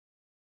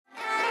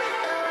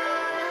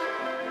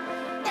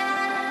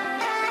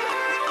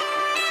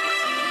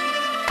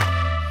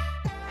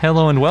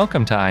Hello and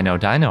welcome to I Know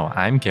Dino.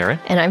 I'm Garrett.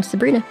 And I'm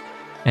Sabrina.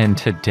 And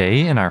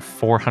today in our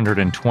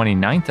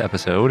 429th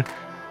episode,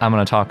 I'm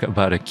going to talk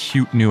about a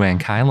cute new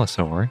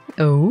ankylosaur.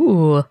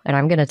 Oh, and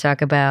I'm going to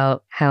talk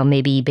about how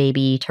maybe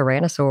baby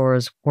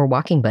tyrannosaurs were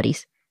walking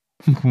buddies.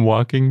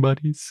 Walking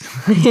buddies?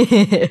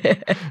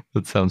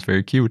 That sounds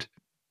very cute.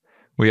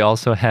 We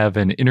also have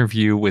an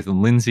interview with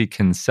Lindsay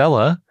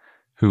Kinsella,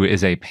 who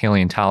is a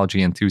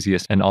paleontology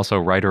enthusiast and also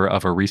writer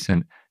of a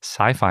recent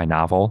sci-fi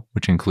novel,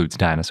 which includes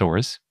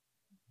dinosaurs.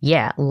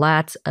 Yeah,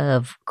 lots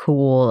of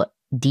cool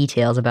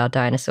details about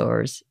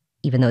dinosaurs,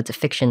 even though it's a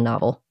fiction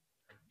novel.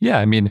 Yeah,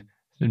 I mean,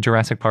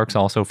 Jurassic Park's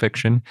also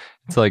fiction.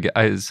 It's like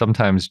I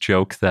sometimes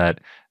joke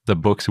that the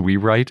books we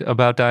write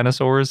about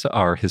dinosaurs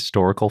are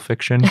historical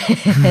fiction.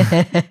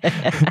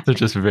 They're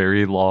just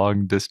very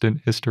long, distant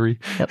history.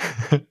 Yep.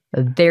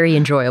 A very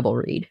enjoyable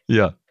read.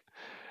 Yeah.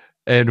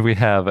 And we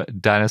have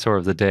Dinosaur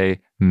of the Day,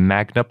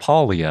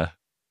 Magnapaulia.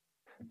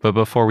 But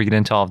before we get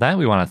into all of that,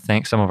 we want to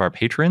thank some of our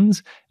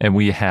patrons. And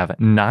we have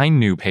 9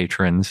 new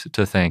patrons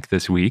to thank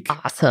this week.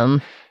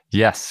 Awesome.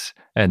 Yes.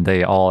 And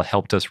they all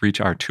helped us reach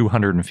our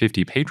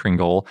 250 patron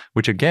goal,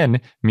 which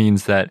again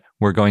means that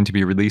we're going to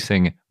be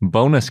releasing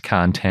bonus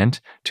content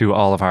to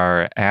all of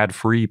our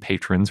ad-free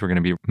patrons. We're going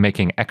to be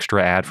making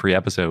extra ad-free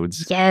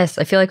episodes. Yes,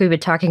 I feel like we've been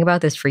talking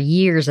about this for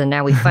years, and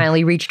now we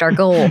finally reached our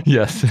goal.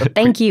 Yes. So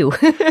thank you.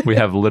 We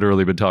have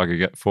literally been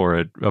talking for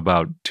it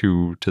about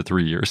 2 to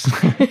 3 years.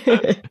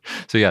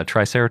 So yeah,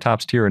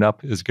 Triceratops Tier and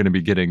Up is going to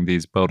be getting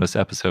these bonus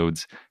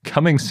episodes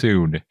coming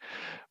soon.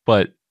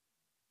 But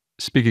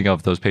speaking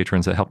of those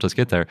patrons that helped us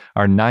get there,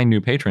 our 9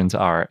 new patrons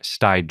are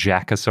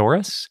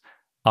Styjacosaurus,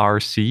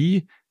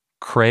 RC,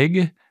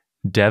 Craig,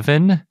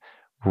 Devin,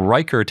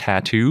 Riker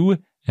Tattoo,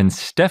 and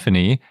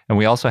Stephanie. And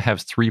we also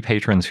have 3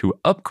 patrons who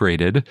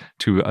upgraded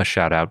to a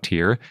shout out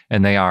tier,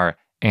 and they are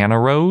Anna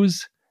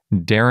Rose,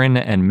 Darren,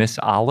 and Miss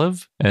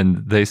Olive.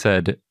 And they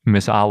said,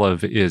 Miss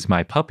Olive is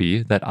my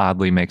puppy that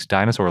oddly makes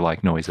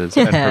dinosaur-like noises,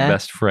 and her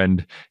best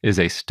friend is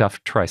a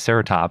stuffed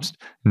triceratops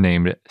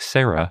named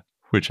Sarah,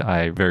 which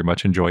I very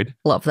much enjoyed.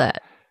 Love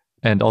that.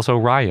 And also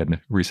Ryan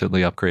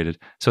recently upgraded.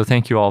 So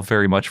thank you all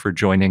very much for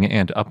joining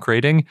and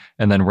upgrading.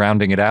 And then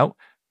rounding it out,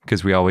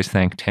 because we always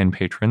thank 10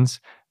 patrons,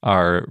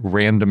 our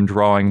random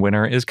drawing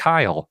winner is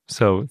Kyle.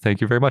 So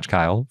thank you very much,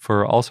 Kyle,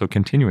 for also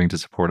continuing to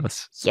support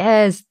us.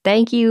 Yes,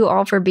 thank you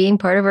all for being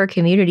part of our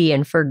community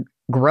and for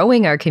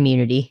growing our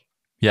community.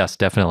 Yes,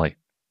 definitely.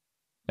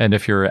 And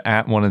if you're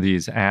at one of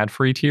these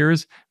ad-free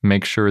tiers,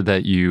 make sure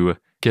that you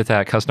get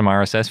that custom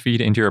RSS feed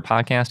into your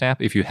podcast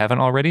app if you haven't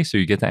already, so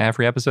you get the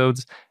ad-free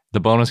episodes, the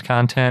bonus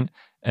content,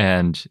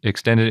 and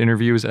extended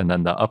interviews, and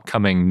then the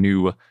upcoming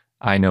new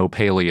I Know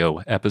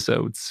Paleo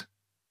episodes.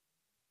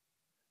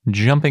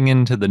 Jumping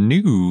into the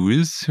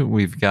news,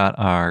 we've got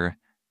our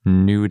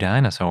new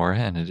dinosaur,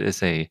 and it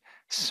is a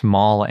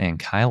small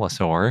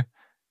ankylosaur.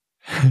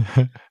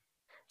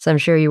 So I'm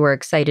sure you were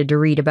excited to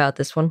read about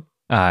this one.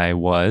 I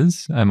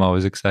was. I'm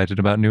always excited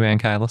about new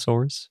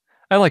ankylosaurs.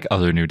 I like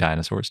other new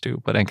dinosaurs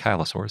too, but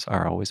ankylosaurs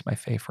are always my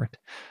favorite.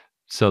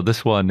 So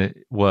this one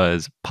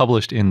was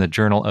published in the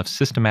Journal of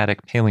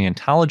Systematic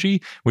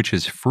Paleontology, which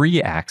is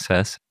free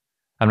access.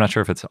 I'm not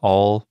sure if it's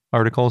all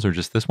articles or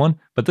just this one,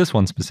 but this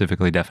one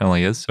specifically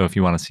definitely is. So if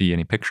you want to see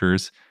any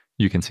pictures,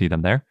 you can see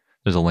them there.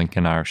 There's a link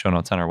in our show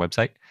notes on our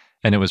website.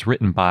 And it was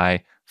written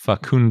by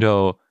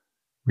Facundo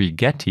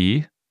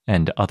Righetti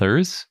and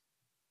others.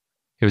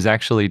 It was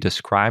actually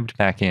described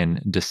back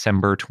in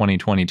December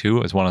 2022.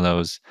 It was one of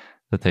those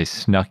that they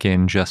snuck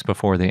in just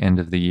before the end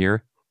of the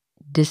year.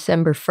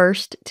 December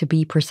 1st, to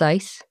be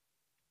precise.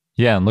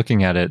 Yeah, and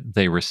looking at it,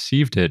 they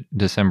received it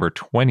December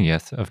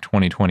 20th of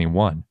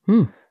 2021.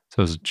 So it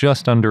was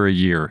just under a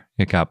year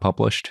it got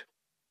published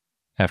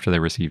after they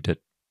received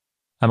it.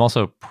 I'm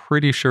also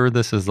pretty sure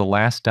this is the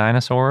last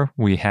dinosaur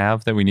we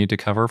have that we need to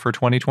cover for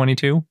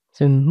 2022.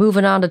 So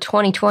moving on to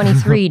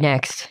 2023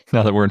 next.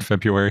 Now that we're in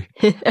February,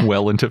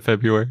 well into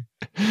February.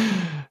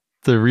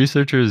 The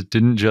researchers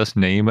didn't just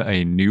name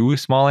a new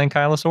small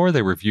ankylosaur,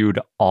 they reviewed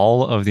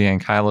all of the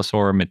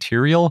ankylosaur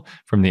material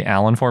from the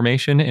Allen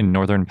Formation in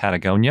northern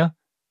Patagonia.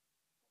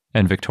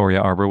 And Victoria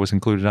Arbor was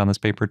included on this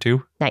paper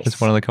too. Nice. It's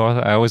one of the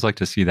co-authors. I always like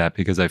to see that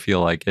because I feel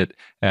like it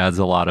adds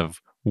a lot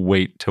of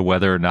weight to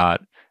whether or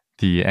not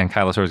the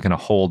ankylosaur is going to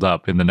hold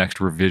up in the next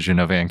revision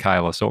of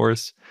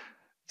ankylosaurs.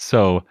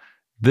 So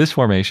this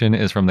formation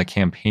is from the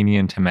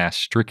Campanian to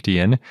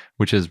Maastrichtian,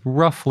 which is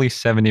roughly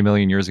 70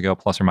 million years ago,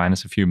 plus or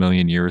minus a few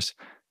million years.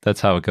 That's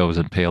how it goes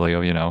in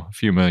paleo, you know, a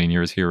few million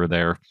years here or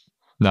there.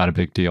 Not a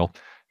big deal.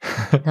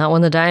 Not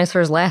when the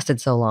dinosaurs lasted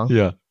so long.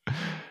 Yeah.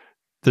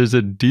 There's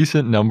a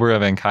decent number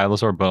of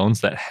ankylosaur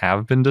bones that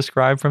have been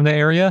described from the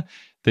area.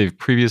 They've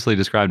previously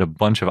described a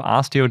bunch of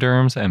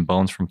osteoderms and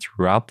bones from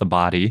throughout the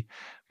body,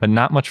 but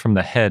not much from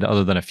the head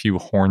other than a few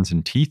horns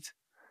and teeth.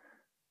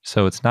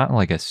 So it's not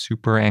like a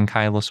super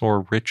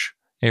ankylosaur-rich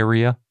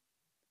area.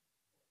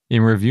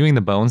 In reviewing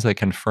the bones, they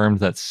confirmed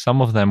that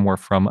some of them were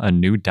from a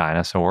new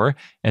dinosaur,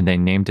 and they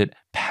named it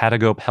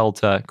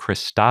Patagopelta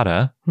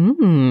cristata.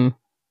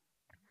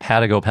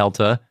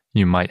 Patagopelta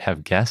you might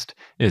have guessed,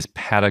 is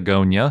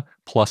Patagonia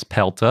plus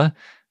Pelta.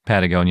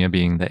 Patagonia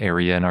being the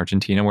area in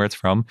Argentina where it's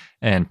from,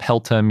 and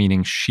Pelta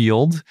meaning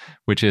shield,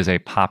 which is a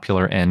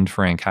popular end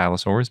for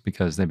ankylosaurs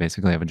because they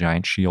basically have a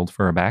giant shield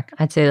for a back.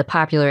 I'd say the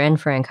popular end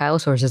for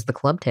ankylosaurs is the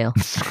club tail.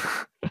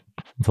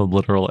 The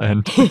literal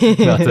end,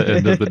 not the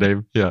end of the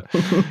name. Yeah.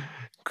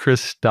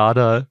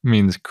 Cristata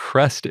means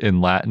crest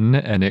in Latin,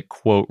 and it,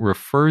 quote,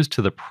 refers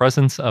to the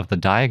presence of the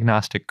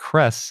diagnostic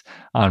crests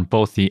on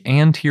both the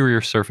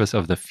anterior surface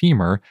of the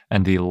femur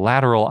and the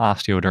lateral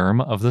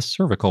osteoderm of the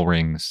cervical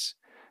rings.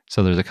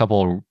 So there's a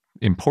couple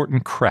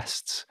important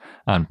crests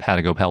on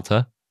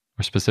Patagopelta,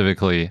 or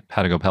specifically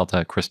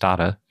Patagopelta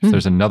cristata. If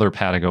there's another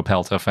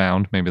Patagopelta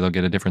found, maybe they'll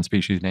get a different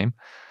species name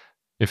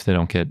if they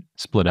don't get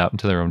split out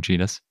into their own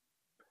genus.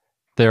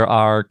 There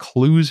are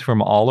clues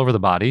from all over the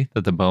body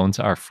that the bones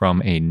are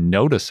from a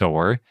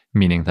nodosaur,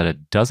 meaning that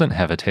it doesn't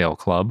have a tail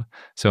club.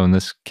 So in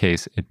this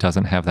case, it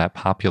doesn't have that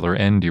popular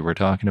end you were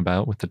talking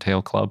about with the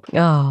tail club.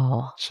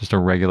 Oh. It's just a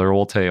regular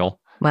old tail.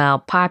 Well,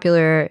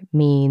 popular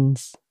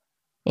means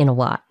in a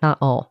lot, not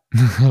all.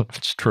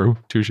 It's true.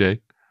 Touche.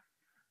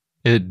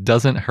 It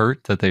doesn't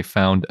hurt that they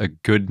found a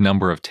good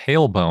number of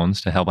tail bones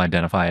to help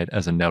identify it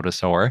as a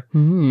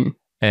nodosaur.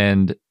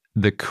 And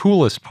the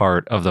coolest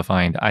part of the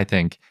find, I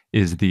think,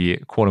 is the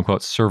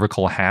quote-unquote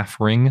cervical half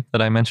ring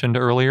that I mentioned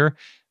earlier.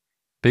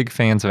 Big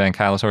fans of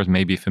ankylosaurs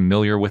may be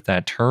familiar with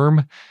that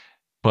term,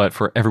 but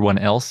for everyone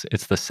else,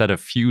 it's the set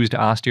of fused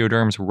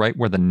osteoderms right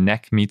where the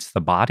neck meets the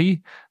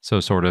body,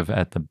 so sort of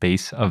at the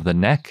base of the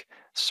neck.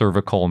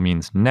 Cervical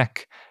means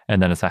neck,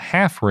 and then it's a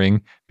half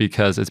ring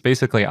because it's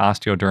basically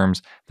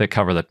osteoderms that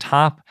cover the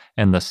top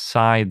and the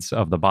sides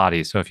of the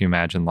body. So if you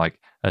imagine like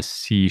a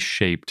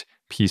C-shaped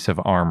piece of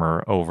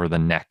armor over the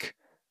neck.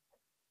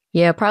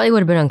 Yeah, it probably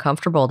would have been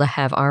uncomfortable to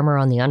have armor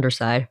on the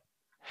underside.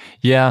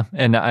 Yeah,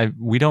 and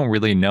we don't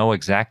really know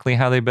exactly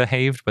how they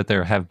behaved, but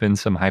there have been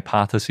some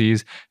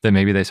hypotheses that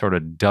maybe they sort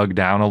of dug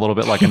down a little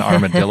bit like an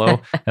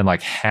armadillo and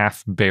like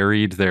half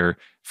buried their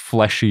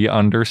fleshy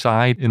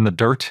underside in the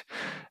dirt.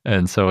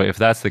 And so if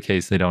that's the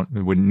case, they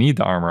wouldn't need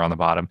the armor on the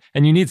bottom.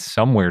 And you need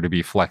somewhere to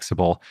be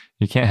flexible.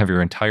 You can't have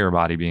your entire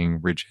body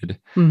being rigid.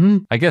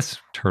 I guess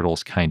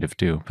turtles kind of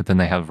do, but then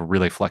they have a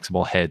really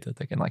flexible head that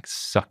they can like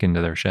suck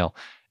into their shell.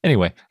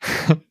 Anyway,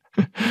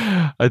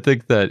 I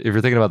think that if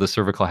you're thinking about the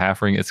cervical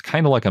half ring, it's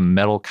kind of like a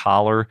metal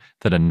collar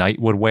that a knight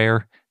would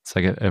wear. It's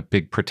like a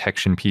big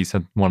protection piece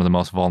of one of the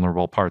most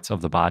vulnerable parts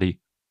of the body.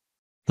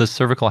 The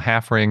cervical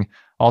half ring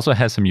also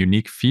has some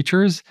unique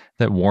features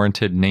that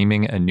warranted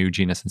naming a new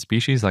genus and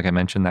species. Like I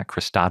mentioned, that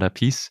cristata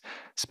piece.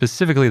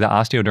 Specifically, the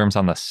osteoderms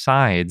on the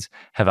sides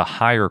have a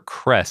higher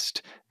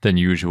crest than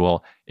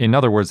usual. In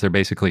other words, they're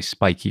basically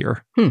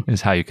spikier,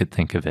 is how you could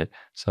think of it.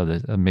 So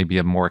there's maybe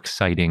a more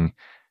exciting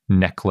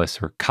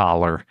necklace or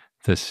collar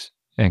this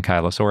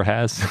ankylosaur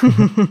has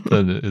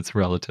than its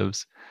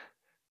relatives.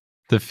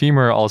 The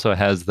femur also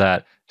has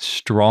that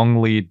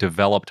strongly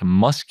developed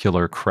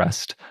muscular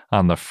crest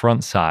on the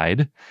front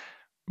side.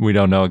 We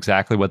don't know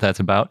exactly what that's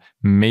about.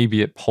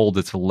 Maybe it pulled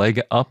its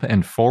leg up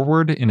and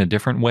forward in a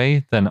different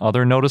way than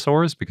other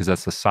nodosaurs because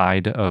that's the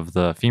side of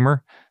the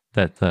femur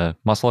that the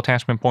muscle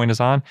attachment point is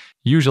on.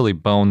 Usually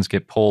bones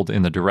get pulled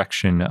in the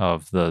direction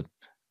of the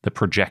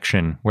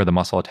projection where the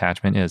muscle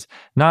attachment is.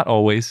 Not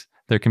always.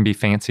 There can be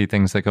fancy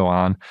things that go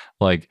on.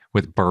 Like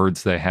with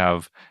birds, they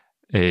have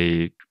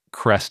a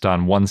crest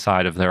on one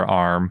side of their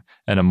arm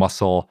and a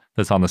muscle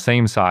that's on the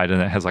same side,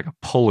 and it has like a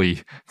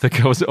pulley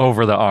that goes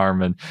over the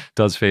arm and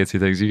does fancy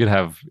things. You could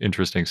have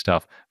interesting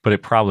stuff, but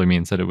it probably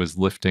means that it was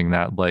lifting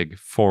that leg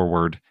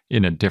forward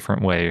in a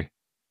different way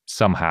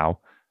somehow.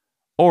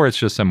 Or it's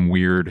just some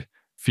weird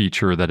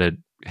feature that it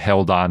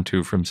held on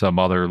to from some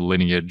other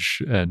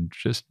lineage and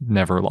just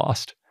never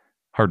lost.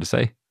 Hard to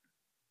say.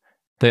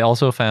 They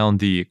also found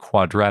the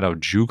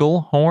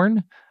quadratojugal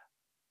horn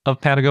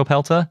of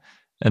Patagopelta,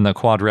 and the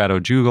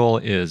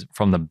quadratojugal is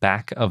from the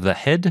back of the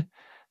head.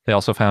 They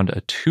also found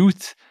a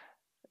tooth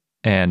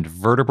and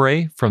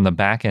vertebrae from the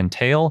back and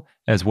tail,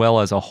 as well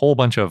as a whole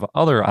bunch of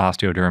other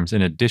osteoderms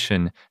in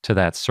addition to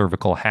that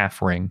cervical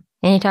half ring.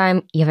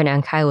 Anytime you have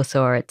an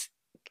ankylosaur, it's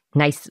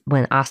nice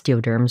when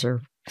osteoderms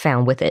are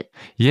found with it.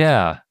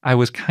 Yeah, I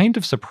was kind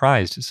of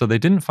surprised. So they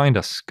didn't find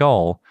a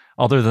skull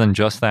other than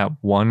just that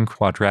one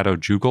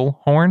quadratojugal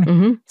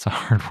horn. It's a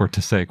hard word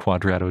to say,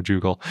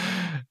 quadratojugal.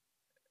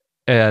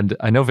 And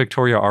I know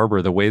Victoria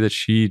Arbour, the way that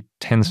she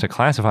tends to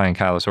classify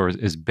ankylosaurs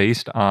is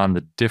based on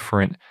the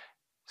different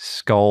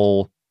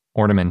skull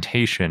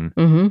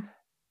ornamentation.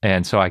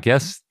 And so I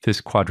guess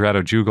this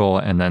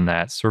quadratojugal and then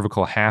that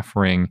cervical half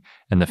ring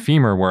and the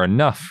femur were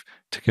enough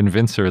to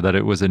convince her that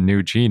it was a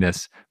new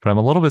genus. But I'm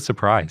a little bit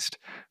surprised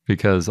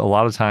because a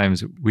lot of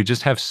times we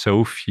just have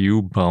so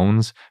few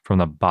bones from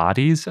the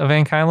bodies of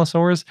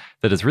ankylosaurs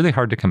that it's really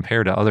hard to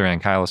compare to other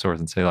ankylosaurs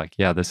and say like,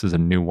 yeah, this is a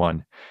new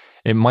one.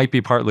 It might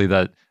be partly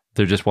that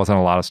there just wasn't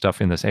a lot of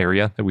stuff in this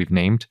area that we've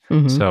named.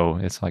 So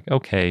it's like,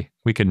 okay,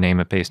 we could name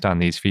it based on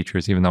these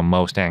features, even though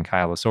most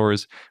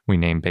ankylosaurs we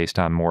name based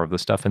on more of the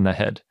stuff in the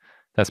head.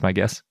 That's my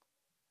guess.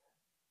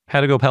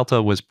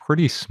 Patagopelta was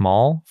pretty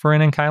small for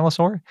an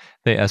ankylosaur.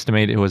 They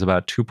estimate it was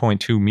about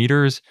 2.2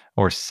 meters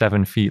or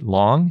 7 feet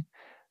long,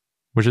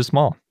 which is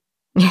small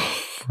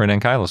for an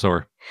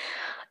ankylosaur.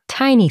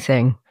 Tiny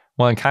thing.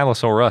 Well,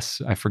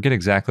 Ankylosaurus, I forget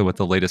exactly what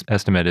the latest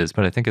estimate is,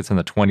 but I think it's in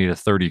the 20 to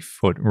 30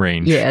 foot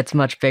range. Yeah, it's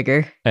much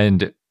bigger.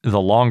 And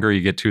the longer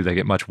you get to, they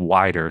get much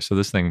wider. So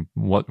this thing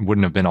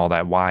wouldn't have been all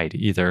that wide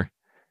either.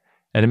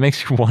 And it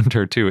makes you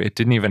wonder, too, it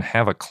didn't even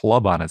have a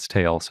club on its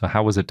tail. So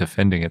how was it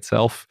defending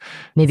itself?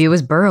 Maybe it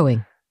was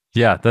burrowing.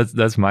 Yeah,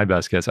 that's my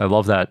best guess. I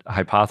love that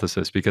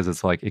hypothesis because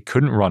it's like it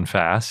couldn't run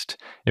fast.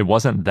 It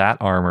wasn't that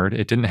armored.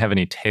 It didn't have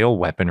any tail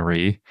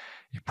weaponry.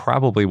 It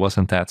probably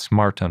wasn't that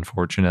smart,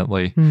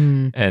 unfortunately.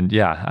 And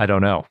yeah, I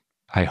don't know.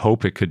 I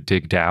hope it could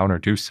dig down or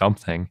do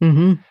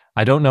something.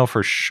 I don't know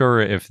for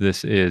sure if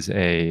this is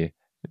a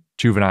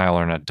juvenile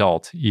or an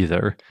adult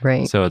either.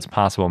 Right. So it's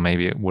possible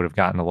maybe it would have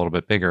gotten a little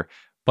bit bigger.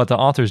 But the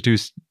authors do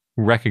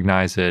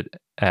recognize it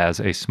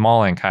as a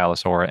small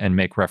ankylosaur and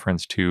make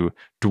reference to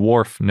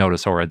dwarf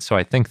nodosaurids. So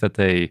I think that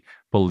they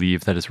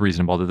believe that it's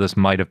reasonable that this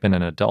might have been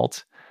an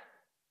adult.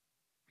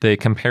 They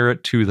compare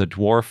it to the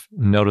dwarf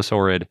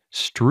nodosaurid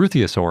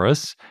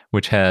Struthiosaurus,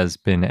 which has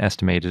been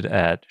estimated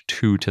at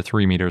 2 to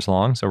 3 meters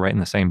long, so right in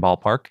the same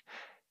ballpark.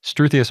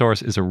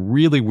 Struthiosaurus is a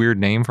really weird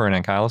name for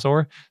an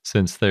ankylosaur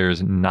since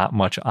there's not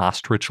much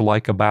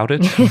ostrich-like about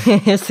it.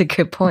 That's a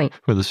good point.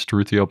 Where the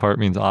struthio part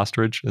means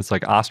ostrich. It's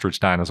like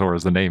ostrich dinosaur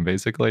is the name,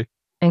 basically.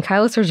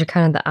 Ankylosaurs are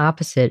kind of the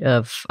opposite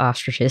of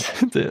ostriches.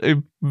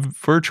 In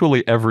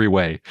virtually every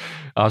way.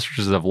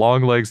 Ostriches have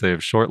long legs, they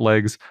have short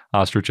legs.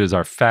 Ostriches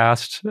are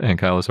fast,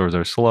 ankylosaurs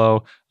are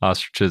slow.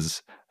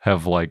 Ostriches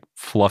have like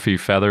fluffy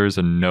feathers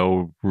and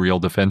no real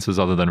defenses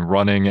other than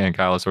running.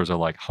 Ankylosaurs are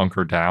like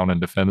hunker down and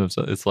defend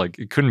themselves. It's like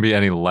it couldn't be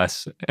any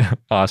less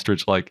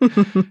ostrich-like,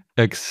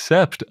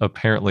 except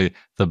apparently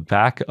the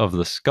back of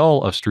the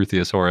skull of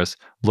Struthiosaurus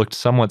looked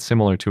somewhat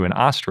similar to an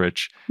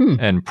ostrich.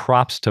 And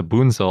props to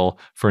Bunzel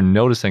for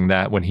noticing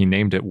that when he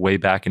named it way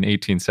back in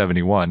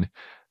 1871.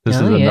 This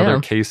is another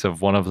case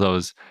of one of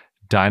those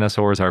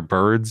dinosaurs are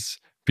birds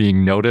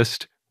being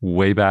noticed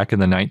way back in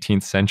the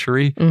 19th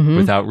century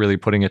without really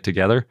putting it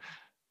together.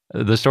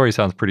 The story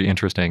sounds pretty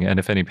interesting. And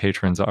if any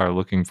patrons are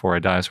looking for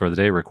a Dinosaur of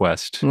the Day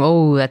request.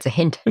 Oh, that's a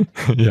hint.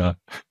 Yeah.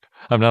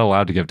 I'm not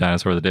allowed to give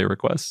Dinosaur of the Day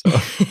requests.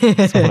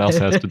 So someone else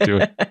has to do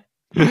it.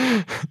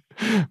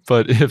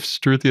 But if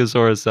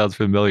Struthiosaurus sounds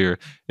familiar,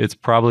 it's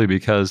probably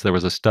because there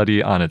was a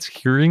study on its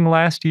hearing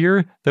last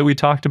year that we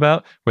talked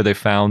about, where they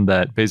found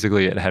that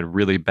basically it had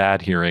really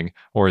bad hearing,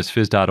 or as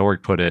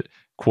phys.org put it,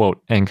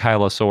 quote,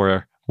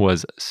 ankylosaur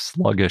was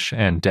sluggish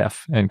and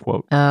deaf, end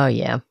quote. Oh,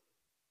 yeah.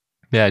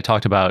 Yeah, I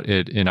talked about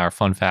it in our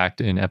fun fact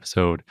in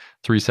episode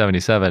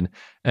 377,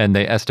 and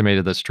they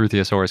estimated that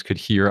Struthiosaurus could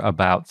hear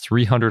about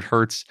 300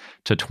 hertz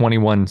to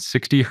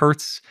 2160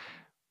 hertz,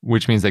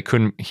 which means they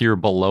couldn't hear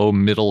below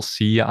middle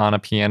C on a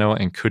piano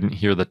and couldn't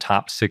hear the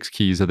top 6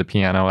 keys of the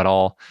piano at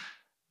all.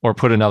 Or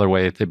put another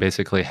way, they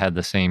basically had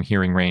the same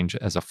hearing range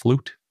as a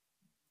flute.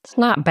 It's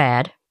not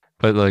bad.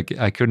 But like,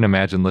 I couldn't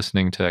imagine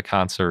listening to a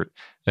concert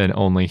and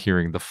only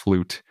hearing the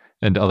flute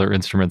and other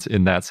instruments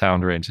in that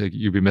sound range. Like,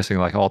 you'd be missing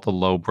like all the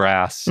low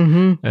brass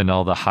and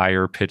all the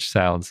higher pitch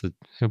sounds. It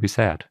would be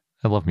sad.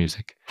 I love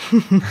music.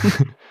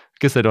 I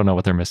guess they don't know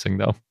what they're missing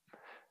though.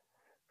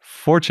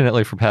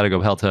 Fortunately for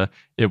Patagopelta,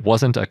 it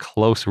wasn't a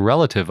close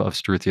relative of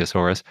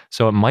Struthiosaurus,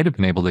 so it might have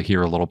been able to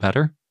hear a little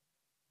better.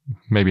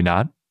 Maybe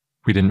not.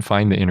 We didn't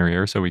find the inner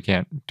ear, so we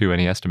can't do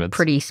any estimates.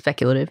 Pretty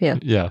speculative, yeah.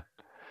 Yeah.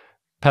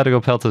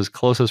 Patagopelta's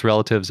closest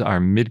relatives are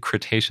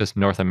mid-Cretaceous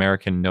North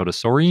American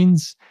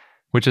nodosaurines,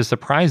 which is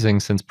surprising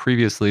since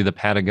previously the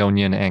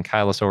Patagonian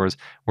ankylosaurs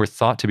were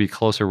thought to be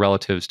closer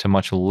relatives to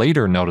much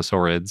later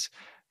nodosaurids,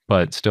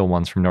 but still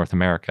ones from North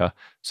America.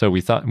 So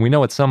we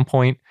know at some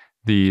point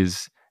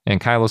these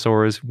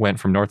ankylosaurs went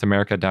from North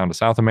America down to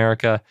South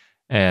America,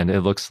 and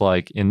it looks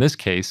like in this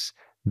case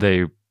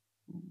they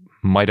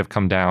might have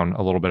come down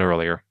a little bit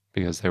earlier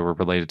because they were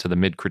related to the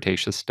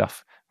mid-Cretaceous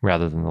stuff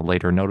rather than the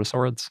later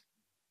nodosaurids.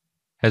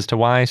 As to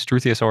why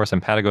Struthiosaurus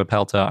and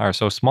Patagopelta are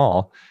so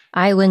small.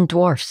 Island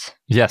dwarfs.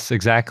 Yes,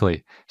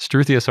 exactly.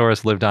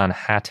 Struthiosaurus lived on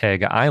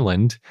Hateg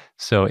Island,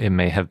 so it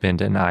may have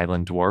been an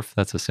island dwarf.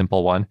 That's a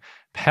simple one.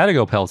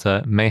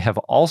 Patagopelta may have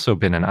also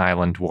been an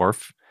island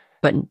dwarf.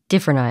 But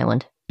different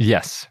island.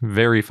 Yes,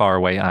 very far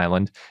away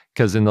island,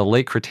 because in the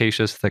late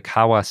Cretaceous, the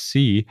Kawa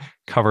Sea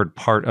covered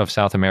part of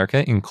South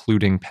America,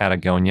 including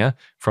Patagonia,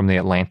 from the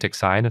Atlantic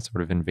side. It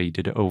sort of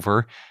invaded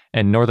over.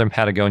 And northern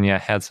Patagonia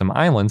had some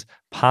islands,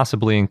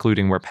 possibly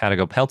including where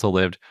Patagopelta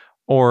lived,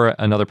 or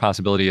another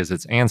possibility is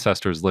its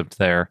ancestors lived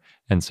there,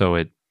 and so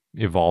it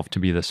evolved to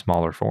be the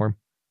smaller form.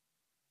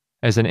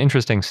 As an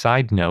interesting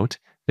side note,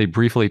 they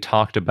briefly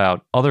talked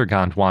about other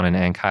Gondwanan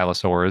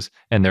ankylosaurs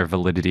and their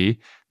validity.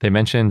 They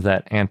mentioned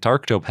that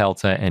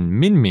Antarctopelta and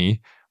Minmi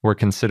were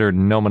considered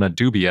nomina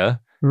dubia,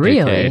 Really?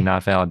 aka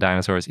not valid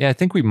dinosaurs. Yeah, I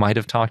think we might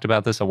have talked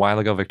about this a while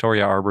ago.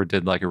 Victoria Arbor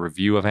did like a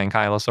review of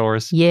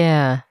ankylosaurs.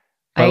 Yeah.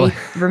 Well,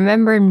 I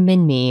remember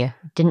Minmi,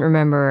 didn't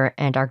remember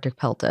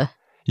Antarctopelta.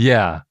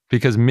 Yeah,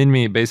 because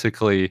Minmi,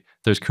 basically,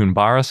 there's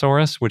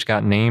Kunbarasaurus, which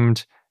got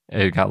named,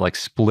 it got like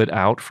split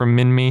out from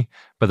Minmi,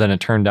 but then it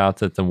turned out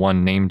that the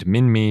one named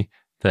Minmi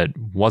that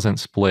wasn't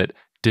split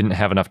didn't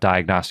have enough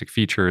diagnostic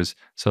features,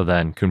 so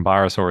then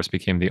Kunbarasaurus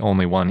became the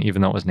only one,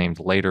 even though it was named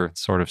later. It's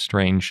sort of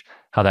strange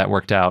how that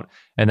worked out.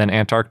 And then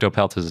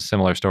Antarctopelta is a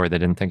similar story. They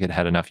didn't think it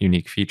had enough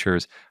unique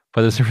features,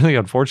 but it's really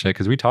unfortunate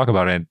because we talk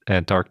about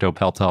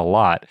Antarctopelta a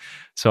lot.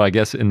 So I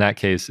guess in that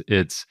case,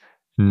 it's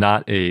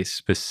not a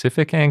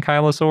specific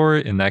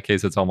ankylosaur. In that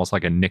case, it's almost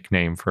like a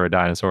nickname for a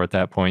dinosaur at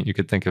that point. You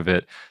could think of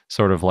it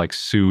sort of like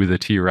Sue the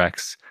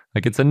T-Rex.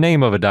 Like it's a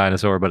name of a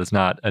dinosaur, but it's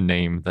not a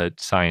name that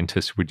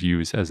scientists would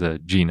use as a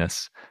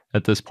genus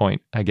at this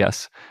point, I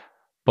guess.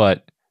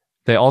 But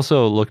they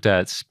also looked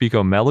at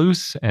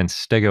Spicomelus and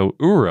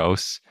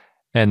Stegouros,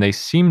 and they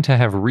seem to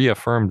have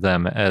reaffirmed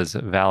them as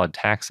valid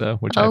taxa,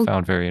 which I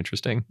found very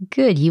interesting.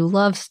 Good. You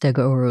love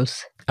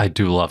Stegouros. I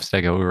do love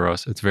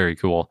Stegouros. It's very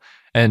cool.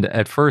 And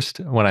at first,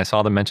 when I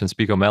saw them mention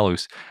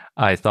Spicomelus,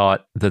 I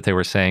thought that they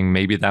were saying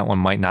maybe that one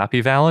might not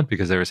be valid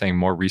because they were saying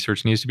more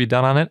research needs to be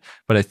done on it.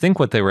 But I think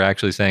what they were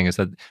actually saying is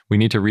that we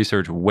need to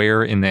research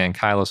where in the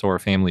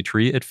ankylosaur family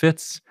tree it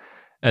fits.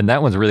 And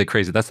that one's really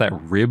crazy. That's that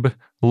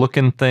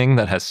rib-looking thing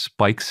that has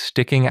spikes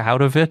sticking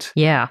out of it.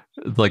 Yeah.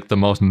 Like the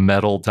most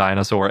metal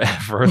dinosaur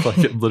ever. Like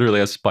it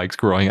literally has spikes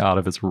growing out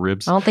of its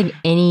ribs. I don't think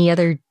any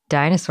other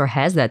dinosaur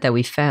has that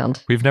we've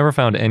found. We've never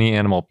found any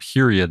animal,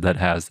 period, that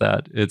has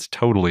that. It's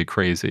totally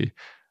crazy.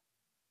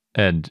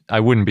 And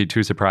I wouldn't be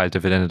too surprised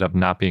if it ended up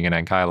not being an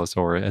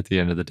ankylosaur at the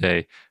end of the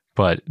day.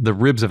 But the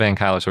ribs of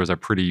ankylosaurs are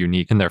pretty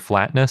unique in their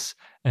flatness,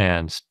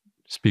 and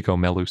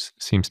Spicomelus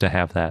seems to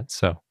have that.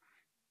 So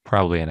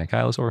probably an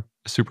ankylosaur,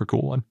 a super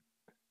cool one.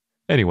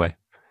 Anyway,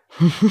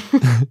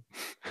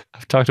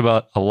 I've talked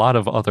about a lot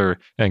of other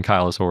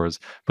ankylosaurs,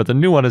 but the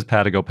new one is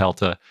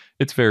Patagopelta.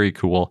 It's very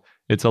cool.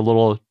 It's a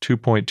little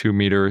 2.2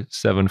 meter,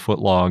 7 foot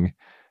long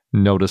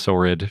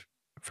nodosaurid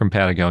from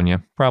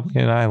Patagonia,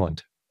 probably an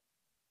island.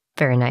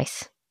 Very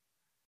nice.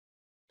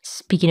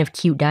 Speaking of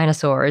cute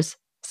dinosaurs,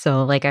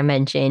 so like I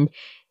mentioned,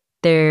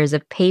 there's a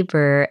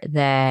paper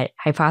that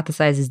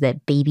hypothesizes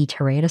that baby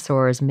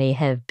tyrannosaurs may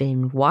have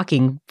been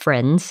walking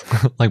friends.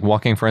 Like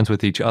walking friends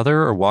with each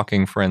other or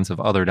walking friends of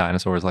other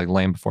dinosaurs like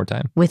Lamb Before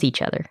Time? With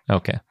each other.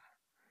 Okay.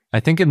 I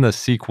think in the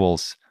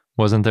sequels,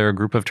 wasn't there a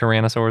group of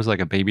tyrannosaurs,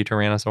 like a baby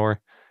tyrannosaur?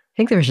 I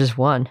think there was just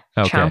one,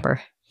 Chomper.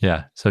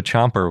 Yeah, so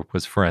Chomper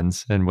was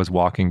friends and was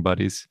walking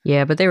buddies.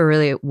 Yeah, but they were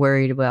really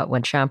worried about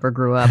when Chomper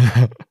grew up.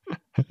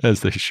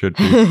 As they should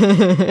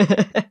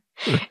be.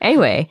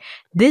 Anyway,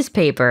 this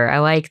paper, I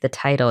like the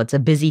title. It's A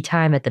Busy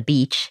Time at the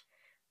Beach.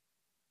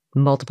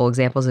 Multiple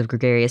examples of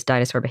gregarious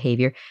dinosaur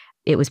behavior.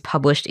 It was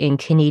published in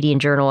Canadian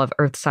Journal of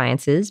Earth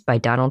Sciences by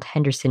Donald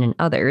Henderson and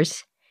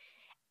others.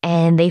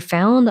 And they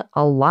found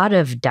a lot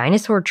of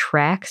dinosaur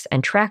tracks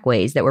and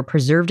trackways that were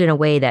preserved in a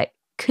way that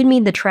could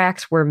mean the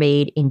tracks were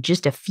made in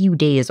just a few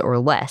days or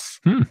less,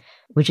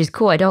 which is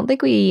cool. I don't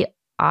think we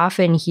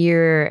often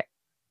hear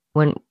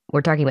when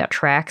we're talking about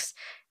tracks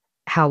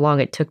how long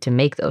it took to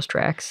make those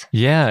tracks.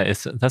 Yeah,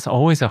 that's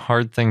always a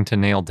hard thing to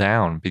nail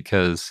down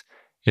because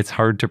it's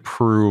hard to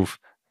prove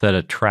that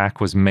a track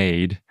was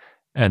made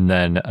and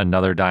then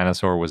another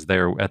dinosaur was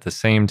there at the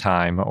same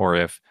time, or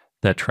if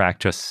that track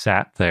just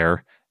sat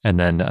there and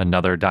then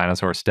another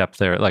dinosaur stepped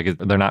there. Like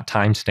they're not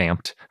time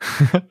stamped.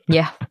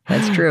 Yeah,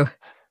 that's true.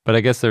 But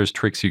I guess there's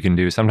tricks you can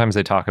do. Sometimes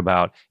they talk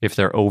about if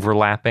they're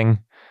overlapping.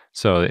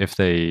 So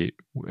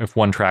if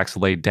one track's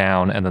laid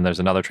down and then there's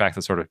another track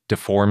that sort of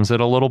deforms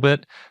it a little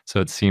bit, so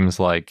it seems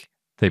like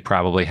they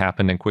probably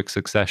happened in quick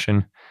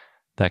succession.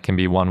 That can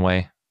be one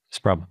way. There's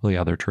probably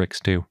other tricks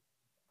too.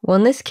 Well,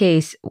 in this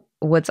case,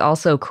 what's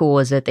also cool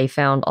is that they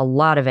found a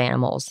lot of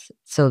animals.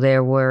 So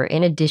there were,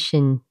 in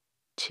addition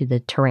to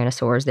the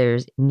tyrannosaurs,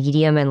 there's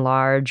medium and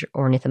large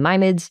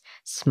ornithomimids,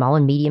 small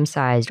and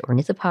medium-sized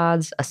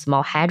ornithopods, a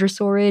small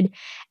hadrosaurid,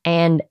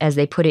 and, as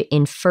they put it,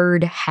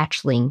 inferred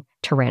hatchling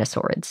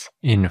tyrannosaurids.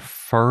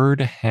 Inferred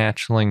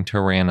hatchling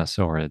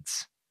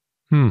tyrannosaurids.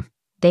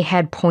 They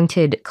had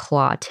pointed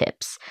claw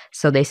tips.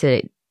 So they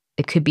said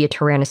it could be a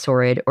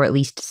tyrannosaurid or at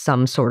least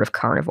some sort of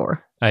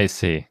carnivore. I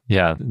see.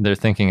 Yeah, they're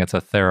thinking it's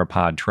a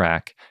theropod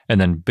track. And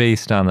then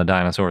based on the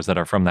dinosaurs that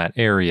are from that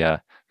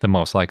area, the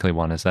most likely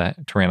one is a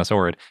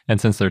tyrannosaurid.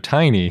 And since they're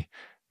tiny,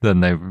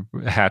 then they're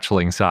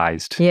hatchling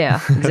sized. Yeah,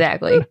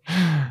 exactly.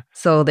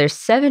 So there's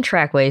 7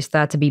 trackways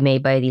thought to be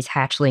made by these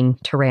hatchling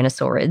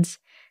tyrannosaurids.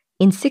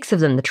 In 6 of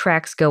them, the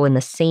tracks go in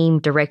the same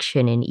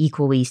direction in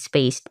equally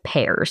spaced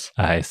pairs.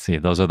 I see.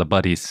 Those are the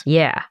buddies.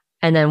 Yeah.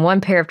 And then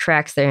 1 pair of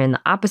tracks, they're in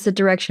the opposite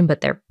direction,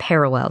 but they're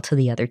parallel to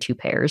the other 2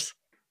 pairs.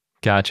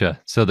 Gotcha.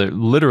 So they're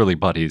literally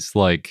buddies,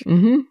 like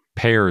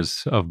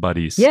pairs of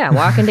buddies. Yeah,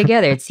 walking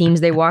together. It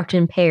seems they walked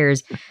in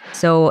pairs.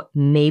 So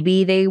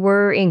maybe they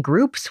were in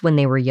groups when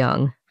they were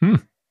young.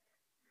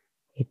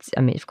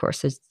 Of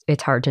course,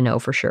 it's hard to know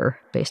for sure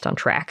based on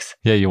tracks.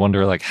 Yeah, you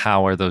wonder, like,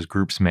 how are those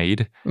groups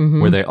made?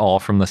 Were they all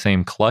from the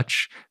same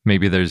clutch?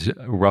 Maybe there's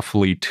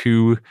roughly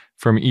 2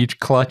 from each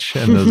clutch,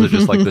 and those are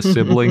just like the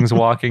siblings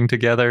walking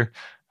together.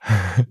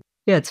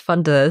 Yeah, Yeah, it's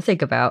fun to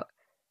think about.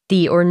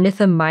 The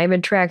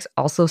ornithomimid tracks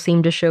also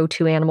seem to show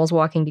two animals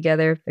walking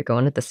together. They're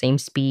going at the same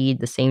speed,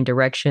 the same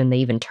direction. They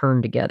even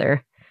turn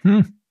together.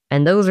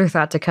 And those are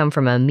thought to come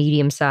from a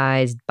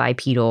medium-sized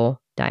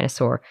bipedal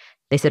dinosaur.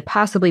 They said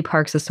possibly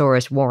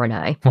Parksosaurus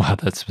warreni. Wow,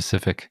 that's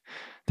specific.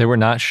 They were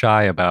not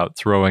shy about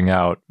throwing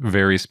out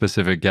very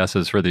specific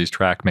guesses for these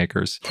track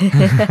makers.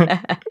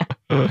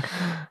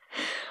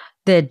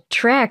 The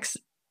tracks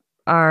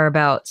are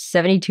about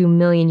 72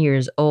 million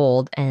years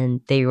old,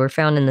 and they were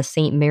found in the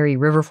St. Mary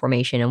River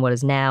Formation in what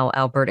is now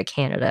Alberta,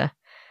 Canada.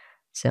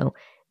 So,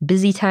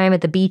 busy time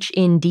at the beach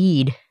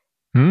indeed.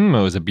 It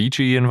was a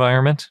beachy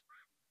environment.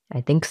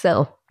 I think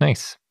so.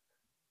 Nice.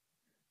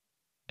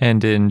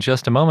 And in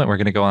just a moment, we're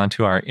going to go on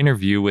to our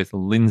interview with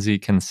Lindsay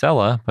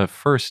Kinsella, but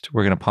first,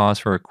 we're going to pause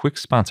for a quick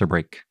sponsor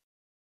break.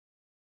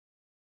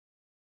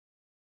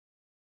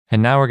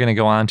 And now we're going to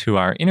go on to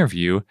our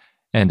interview,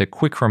 and a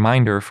quick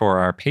reminder for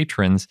our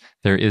patrons,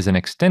 there is an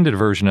extended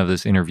version of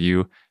this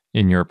interview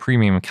in your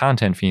premium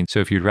content feed, so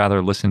if you'd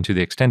rather listen to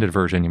the extended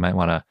version, you might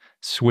want to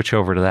switch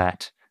over to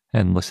that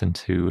and listen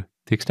to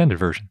the extended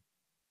version.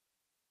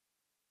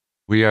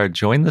 We are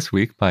joined this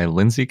week by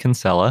Lindsay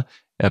Kinsella,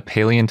 a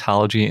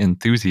paleontology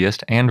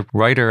enthusiast and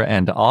writer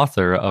and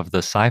author of the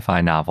sci-fi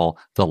novel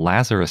The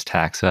Lazarus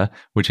Taxa,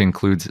 which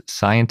includes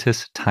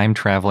scientists time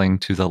traveling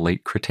to the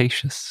Late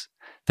Cretaceous.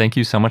 Thank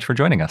you so much for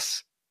joining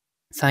us.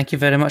 Thank you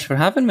very much for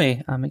having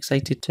me. I'm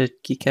excited to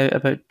geek out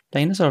about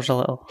dinosaurs a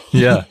little.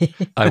 Yeah,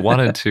 I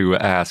wanted to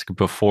ask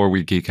before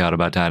we geek out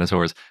about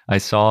dinosaurs, I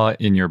saw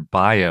in your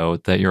bio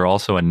that you're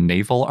also a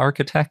naval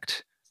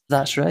architect.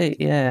 That's right,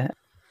 yeah.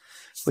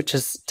 Which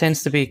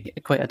tends to be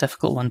quite a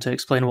difficult one to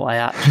explain what I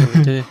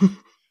actually do.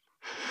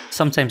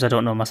 Sometimes I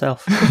don't know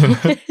myself.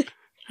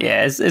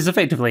 Yeah, it's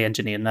effectively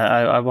engineering.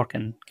 I work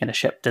in kind of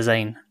ship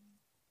design.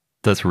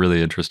 That's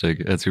really interesting.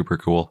 It's super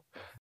cool.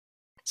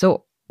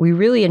 So we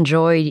really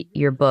enjoyed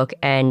your book,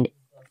 and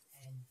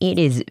it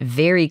is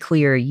very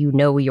clear you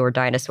know your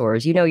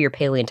dinosaurs. You know your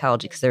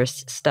paleontology, because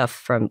there's stuff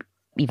from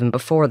even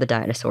before the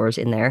dinosaurs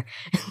in there.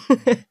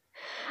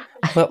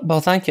 Well,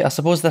 thank you. I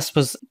suppose this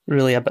was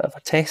really a bit of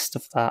a test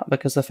of that,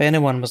 because if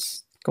anyone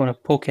was going to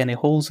poke any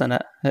holes in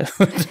it, it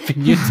would have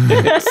been you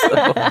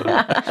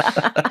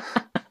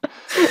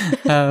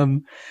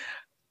two.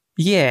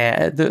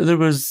 Yeah,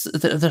 there's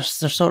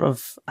sort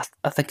of,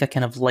 I think, a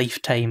kind of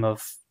lifetime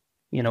of,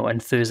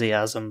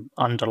 enthusiasm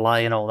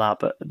underlying all that,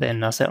 but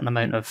then a certain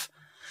amount of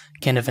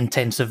kind of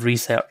intensive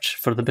research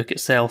for the book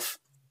itself.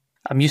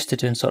 I'm used to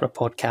doing sort of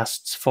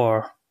podcasts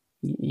for,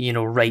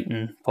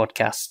 writing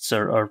podcasts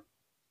or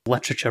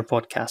literature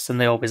podcasts,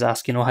 and they always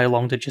ask, how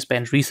long did you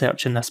spend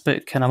researching this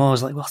book? And I'm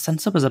always like, well,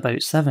 since I was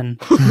about 7.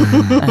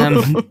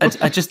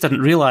 I just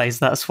didn't realise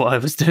that's what I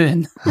was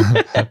doing.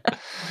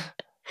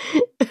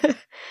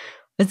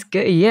 It's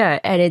good, yeah.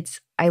 And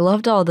I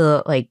loved all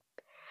the,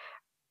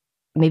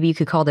 maybe you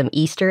could call them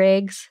Easter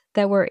eggs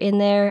that were in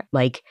there.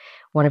 Like,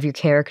 one of your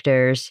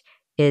characters,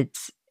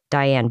 it's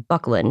Diane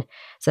Buckland.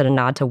 Is that a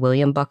nod to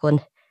William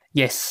Buckland?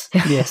 Yes.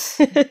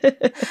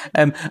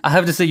 I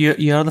have to say,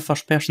 you are the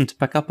first person to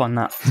pick up on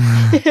that.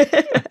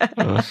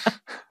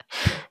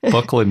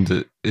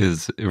 Buckland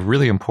is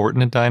really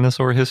important in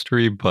dinosaur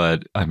history,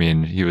 but I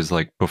mean, he was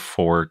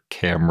before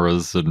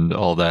cameras and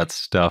all that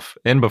stuff,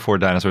 and before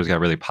dinosaurs got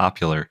really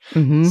popular.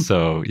 Mm-hmm.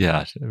 So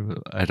yeah,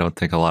 I don't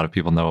think a lot of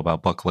people know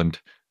about Buckland.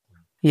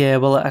 Yeah,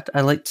 well,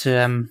 I like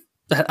to.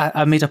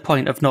 I made a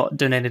point of not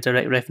doing any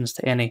direct reference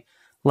to any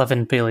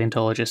living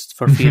paleontologist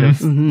for fear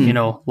of,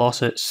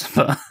 lawsuits,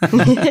 but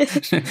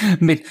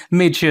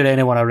made sure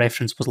anyone I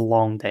referenced was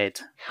long dead.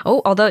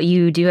 Oh, although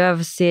you do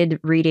have Sid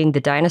reading the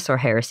Dinosaur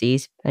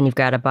Heresies, and you've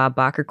got a Bob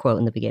Bacher quote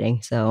in the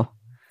beginning, so...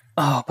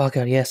 Oh,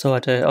 bugger, yeah, so I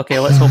do. Okay,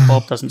 let's hope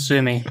Bob doesn't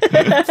sue me.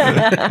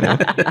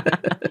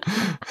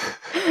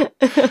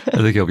 I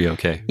think he'll be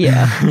okay.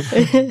 Yeah.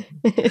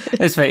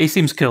 It's fine, he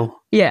seems cool.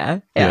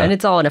 Yeah, and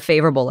it's all in a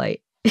favorable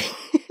light.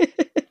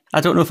 I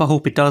don't know if I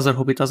hope he does or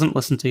hope he doesn't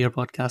listen to your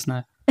podcast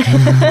now.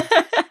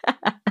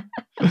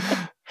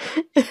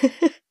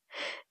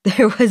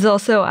 There was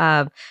also,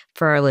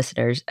 for our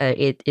listeners,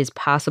 it is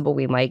possible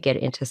we might get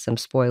into some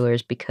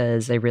spoilers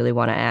because I really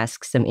want to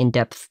ask some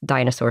in-depth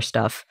dinosaur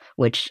stuff,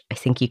 which I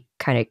think you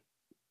kind of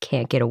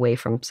can't get away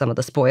from some of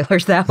the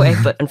spoilers that way,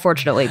 but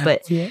unfortunately,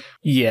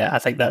 yeah, I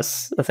think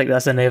that's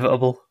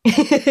inevitable.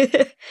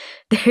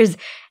 There's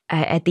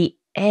at the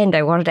end,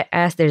 I wanted to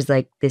ask, there's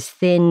this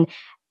thin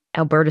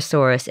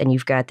Albertosaurus, and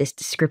you've got this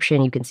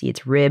description. You can see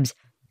its ribs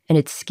and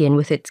its skin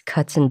with its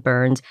cuts and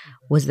burns.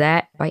 Was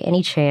that, by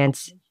any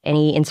chance,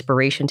 any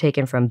inspiration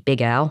taken from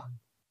Big Al?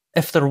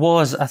 If there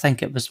was, I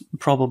think it was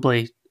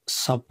probably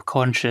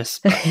subconscious.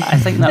 But I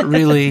think that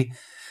really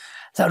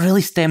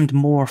stemmed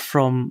more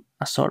from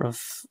a sort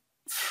of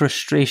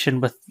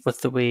frustration with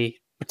the way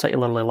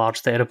particularly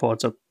large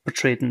theropods are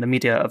portrayed in the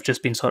media, of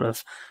just being sort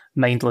of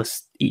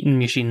mindless eating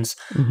machines.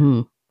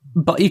 Mm-hmm.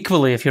 But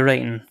equally, if you're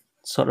writing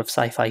sort of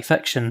sci-fi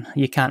fiction,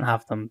 you can't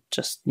have them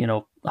just,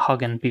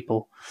 hugging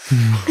people.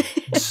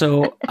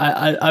 So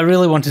I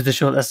really wanted to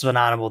show this was an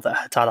animal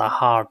that had a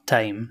hard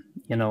time,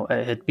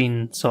 it had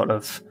been sort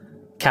of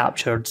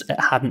captured. It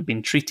hadn't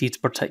been treated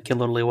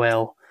particularly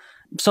well.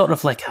 Sort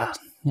of like a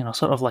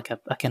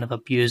kind of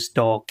abused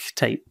dog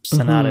type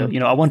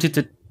scenario. I wanted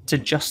to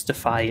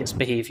justify its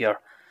behavior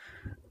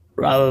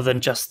rather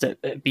than just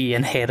it be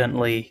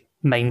inherently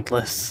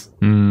mindless.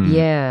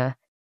 Yeah.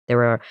 There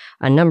were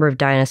a number of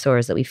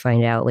dinosaurs that we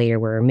find out later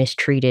were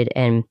mistreated,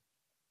 and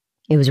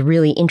it was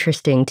really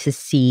interesting to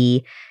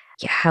see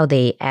how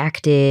they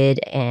acted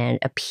and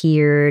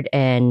appeared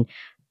and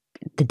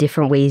the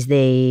different ways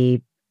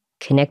they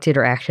connected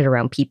or acted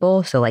around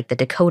people. So like the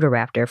Dakota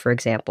raptor, for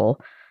example,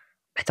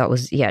 I thought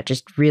was,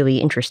 just really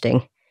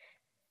interesting.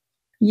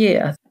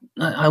 Yeah,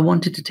 I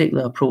wanted to take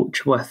the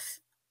approach with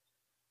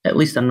at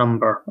least a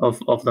number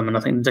of them, and I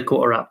think the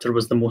Dakota raptor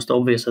was the most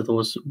obvious of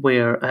those,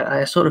 where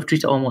I sort of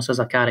treat it almost as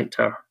a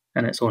character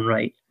in its own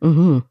right.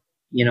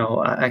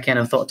 I kind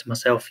of thought to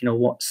myself,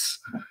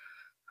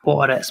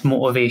 what are its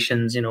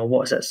motivations,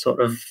 what's its sort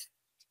of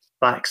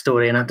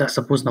backstory, and I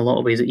suppose in a lot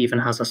of ways it even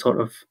has a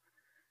sort of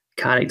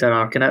character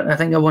arc, and I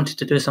think I wanted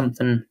to do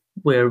something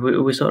where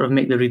we sort of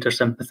make the reader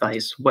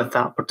sympathise with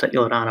that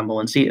particular animal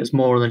and see it as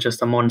more than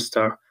just a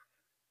monster,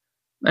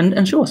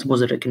 and show, I suppose,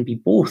 that it can be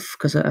both,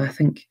 because I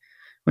think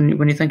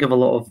when you think of a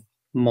lot of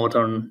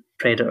modern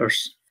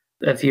predators,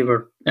 if you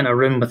were in a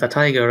room with a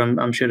tiger,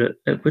 I'm sure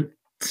it would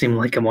seem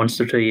like a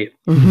monster to you.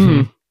 But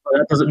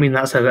that doesn't mean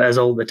that's how it is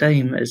all the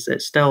time. It's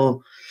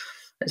still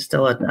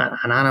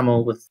an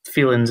animal with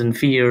feelings and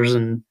fears,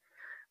 and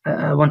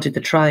I wanted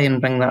to try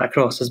and bring that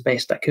across as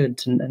best I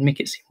could and make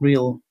it seem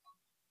real.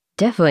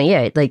 Definitely,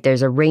 yeah. Like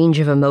there's a range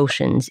of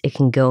emotions it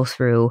can go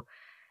through,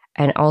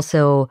 and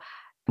also,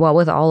 well,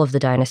 with all of the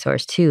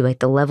dinosaurs too, like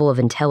the level of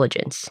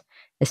intelligence,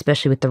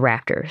 especially with the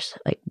raptors.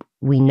 Like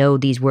we know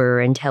these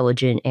were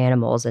intelligent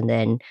animals, and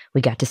then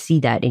we got to see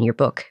that in your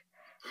book.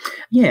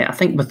 Yeah, I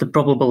think with the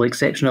probable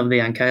exception of the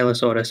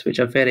ankylosaurus, which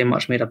I very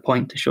much made a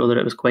point to show that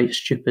it was quite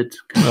stupid.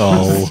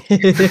 Oh.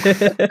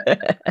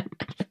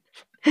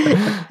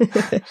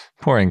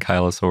 Poor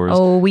ankylosaurs.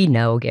 Oh, we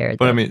know, Garrett.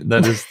 But I mean,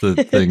 that is the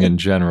thing in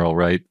general,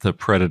 right? The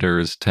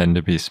predators tend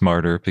to be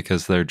smarter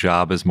because their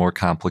job is more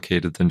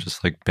complicated than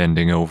just like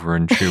bending over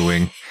and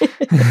chewing.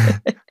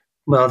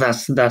 Well,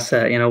 that's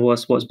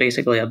what's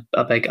basically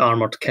a big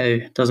armored cow.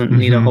 Doesn't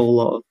need a whole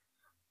lot of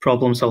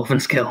problem solving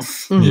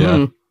skills.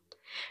 Yeah.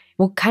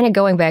 Well, kind of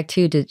going back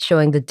to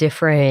showing the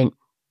different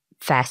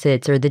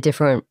facets or the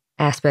different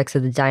aspects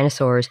of the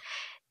dinosaurs,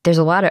 there's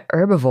a lot of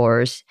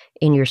herbivores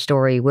in your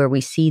story where we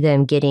see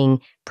them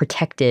getting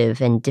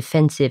protective and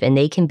defensive, and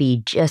they can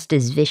be just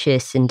as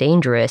vicious and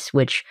dangerous,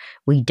 which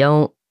we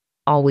don't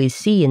always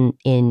see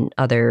in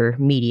other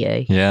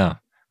media. Yeah.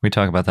 We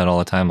talk about that all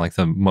the time. Like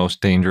the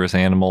most dangerous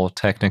animal,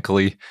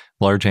 technically,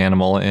 large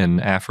animal in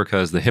Africa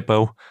is the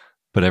hippo,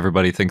 but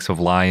everybody thinks of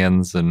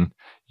lions and,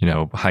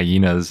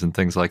 hyenas and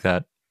things like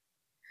that.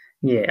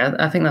 Yeah,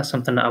 I think that's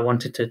something that I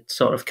wanted to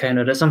sort of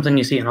counter. It's something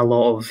you see in a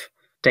lot of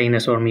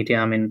dinosaur media.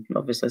 I mean,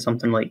 obviously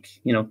something like,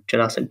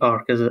 Jurassic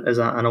Park is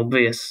an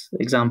obvious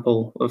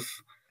example of,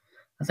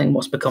 I think,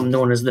 what's become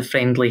known as the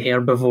friendly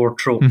herbivore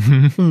trope,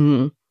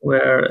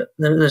 where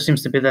there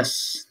seems to be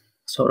this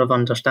sort of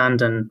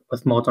understanding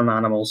with modern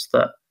animals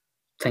that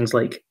things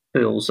like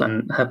bulls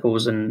and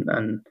hippos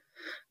and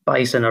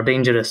bison are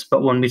dangerous.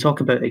 But when we talk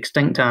about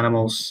extinct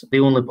animals, the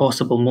only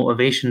possible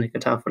motivation they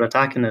could have for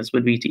attacking us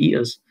would be to eat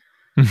us.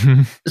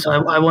 So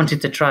I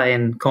wanted to try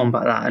and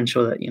combat that and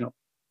show that,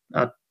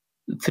 a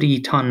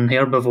 3-ton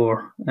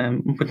herbivore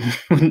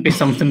wouldn't be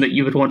something that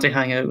you would want to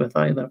hang out with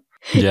either.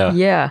 Yeah.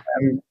 Yeah.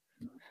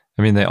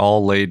 I mean, they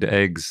all laid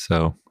eggs,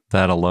 so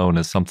that alone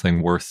is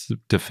something worth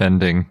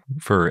defending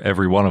for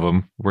every one of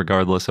them,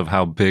 regardless of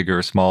how big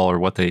or small or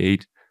what they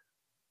ate.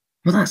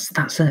 Well,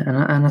 that's it. And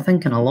I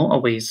think in a lot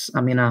of ways, I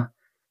mean, an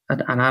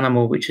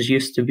animal which is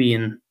used to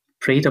being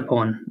preyed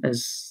upon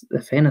is,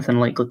 if anything,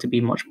 likely to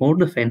be much more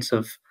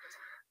defensive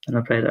than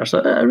a predator. So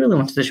I really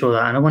wanted to show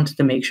that, and I wanted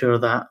to make sure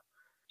that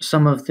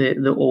some of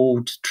the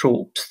old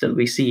tropes that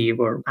we see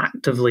were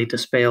actively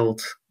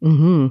dispelled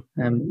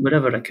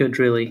wherever I could,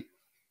 really.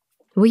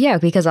 Well, yeah,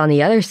 because on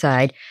the other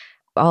side,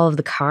 all of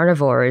the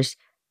carnivores,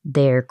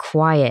 they're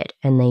quiet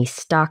and they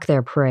stalk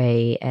their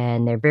prey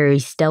and they're very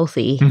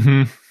stealthy.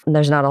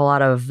 There's not a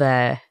lot of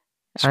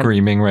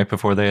screaming right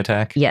before they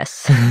attack.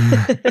 Yes.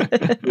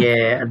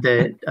 Yeah,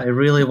 I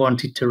really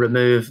wanted to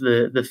remove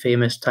the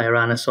famous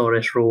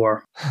Tyrannosaurus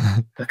roar,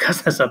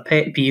 because that's a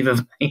pet peeve of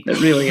mine. It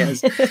really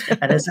is.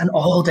 And it's in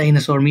all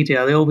dinosaur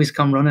media. They always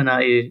come running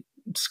at you,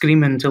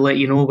 screaming to let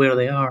you know where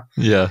they are.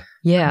 Yeah.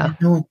 Yeah.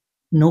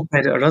 No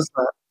predator does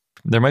that.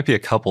 There might be a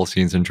couple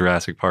scenes in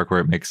Jurassic Park where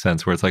it makes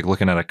sense, where it's like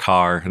looking at a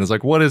car and it's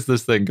like, what is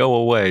this thing? Go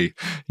away.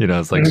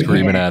 It's like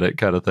screaming at it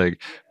kind of thing.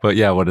 But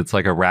yeah, when it's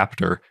like a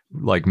raptor,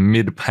 like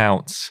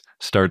mid-pounce,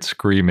 starts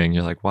screaming,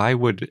 you're like, why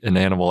would an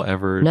animal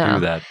ever do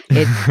that?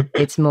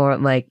 It's more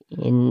like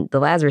in the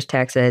Lazarus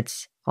text,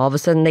 it's all of a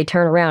sudden they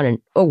turn around and,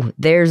 oh,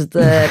 there's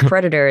the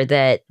predator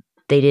that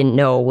they didn't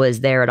know was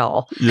there at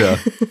all. Yeah.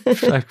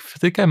 I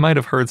think I might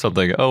have heard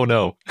something. Oh,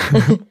 no.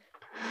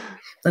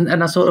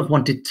 And I sort of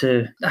wanted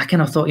to, I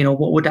kind of thought,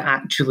 what would it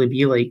actually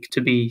be like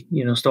to be,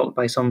 stalked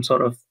by some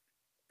sort of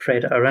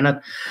predator? And I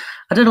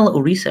did a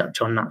little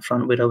research on that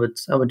front, where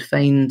I would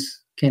find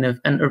kind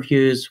of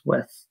interviews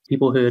with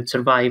people who had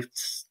survived,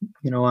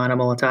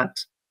 animal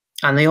attacks.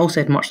 And they all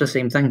said much the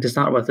same thing to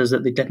start with, is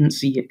that they didn't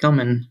see it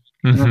coming.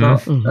 And I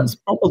thought, that's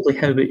probably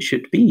how it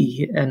should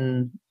be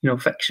in,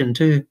 fiction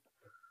too.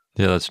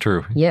 Yeah, that's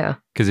true. Yeah.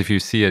 Because if you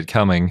see it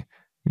coming,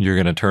 you're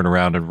going to turn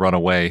around and run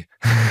away.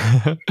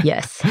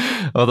 Yes.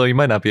 Although you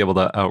might not be able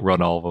to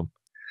outrun all of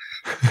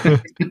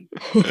them.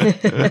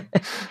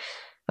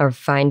 Or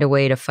find a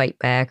way to fight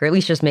back, or at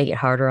least just make it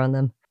harder on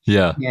them.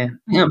 Yeah. Yeah.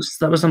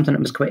 That was something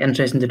that was quite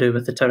interesting to do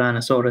with the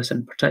Tyrannosaurus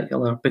in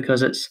particular,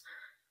 because it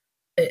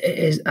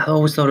is, I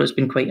always thought it's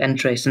been quite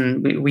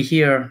interesting. We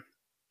hear,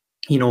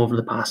 over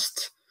the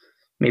past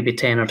maybe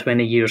 10 or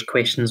 20 years,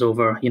 questions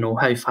over,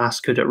 how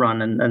fast could it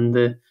run? And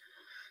the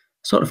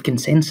sort of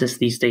consensus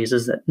these days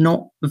is that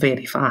not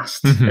very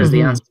fast is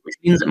the answer, which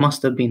means it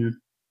must have been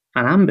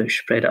an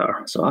ambush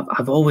predator. So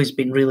I've always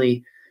been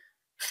really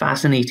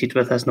fascinated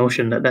with this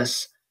notion that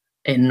this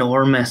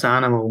enormous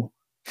animal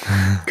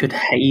could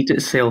hide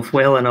itself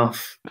well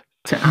enough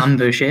to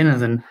ambush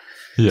anything.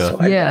 Yeah.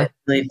 So I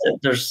believe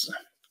that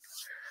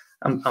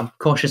I'm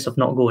cautious of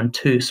not going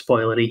too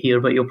spoilery here,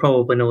 but you'll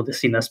probably know the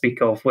scene I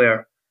speak of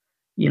where,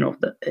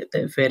 that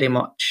it very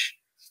much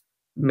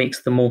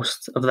makes the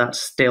most of that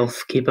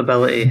stealth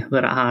capability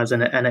that it has,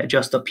 and it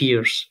just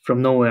appears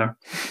from nowhere.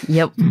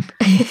 Yep.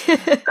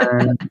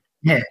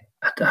 Yeah,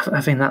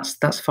 I think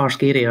that's far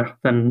scarier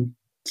than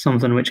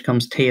something which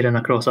comes tearing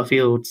across a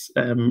field,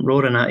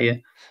 roaring at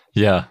you.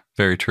 Yeah,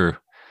 very true.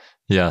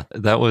 Yeah,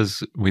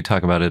 we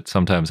talk about it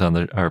sometimes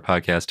on our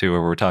podcast too,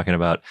 where we're talking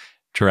about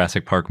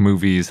Jurassic Park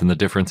movies and the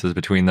differences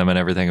between them and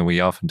everything. And we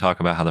often talk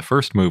about how the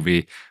first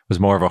movie was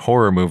more of a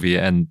horror movie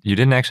and you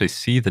didn't actually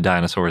see the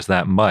dinosaurs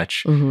that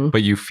much,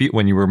 but you feel,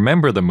 when you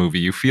remember the movie,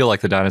 you feel like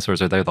the dinosaurs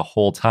are there the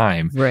whole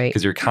time. Right.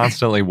 Because you're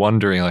constantly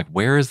wondering, like,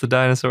 where is the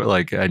dinosaur?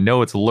 Like, I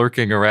know it's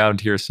lurking around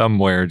here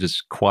somewhere,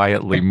 just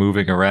quietly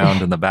moving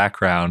around in the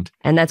background.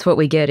 And that's what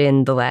we get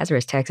in the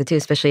Lazarus taxa too,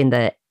 especially in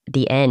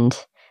the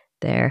end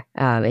there.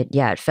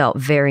 It felt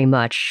very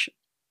much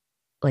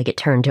like it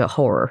turned to a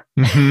horror.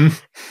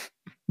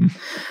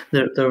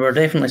 There were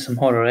definitely some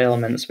horror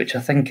elements, which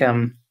I think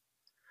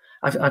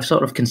I've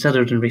sort of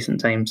considered in recent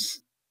times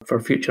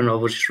for future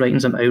novels, just writing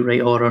some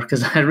outright horror,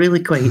 because I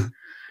really quite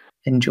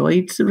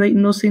enjoyed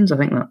writing those scenes. I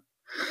think that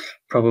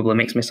probably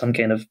makes me some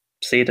kind of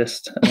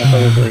sadist, and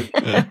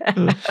I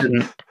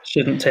probably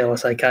shouldn't tell a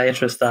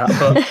psychiatrist that.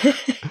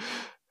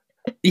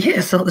 But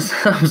yeah, so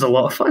that was a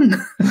lot of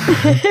fun.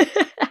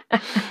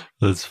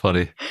 That's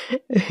funny.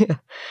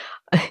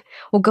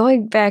 Well,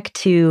 going back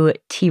to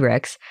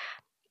T-Rex,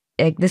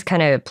 this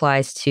kind of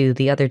applies to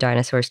the other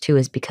dinosaurs too,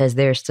 is because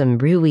there's some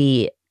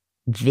really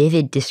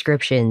vivid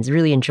descriptions,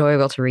 really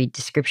enjoyable to read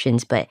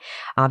descriptions, but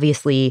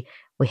obviously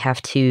we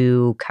have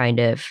to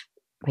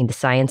the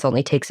science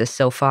only takes us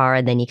so far,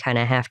 and then you kind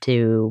of have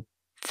to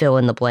fill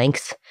in the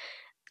blanks.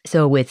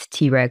 So with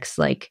T-Rex,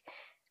 like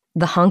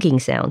the honking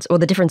sounds, or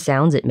the different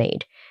sounds it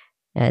made,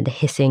 the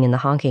hissing and the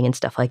honking and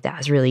stuff like that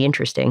is really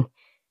interesting.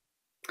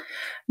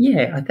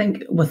 Yeah, I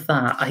think with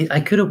that, I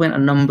could have went a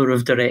number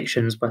of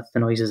directions with the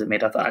noises it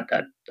made. I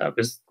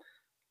was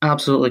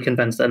absolutely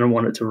convinced I didn't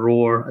want it to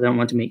roar. I didn't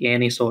want to make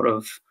any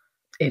sounds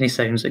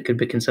that could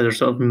be considered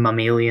sort of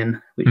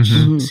mammalian, which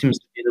seems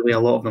to be the way a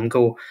lot of them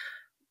go.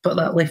 But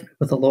that left me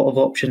with a lot of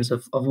options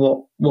of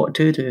what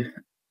to do.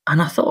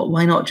 And I thought,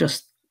 why not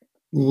just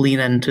lean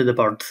into the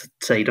bird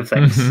side of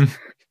things?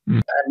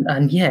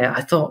 And yeah,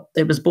 I thought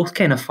it was both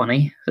kind of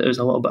funny. There was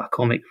a little bit of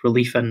comic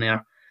relief in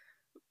there,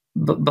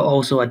 but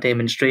also a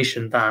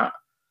demonstration that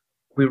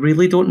we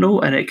really don't know,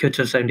 and it could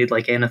have sounded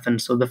like anything.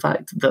 So the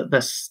fact that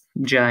this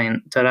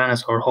giant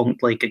tyrannosaur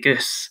honked like a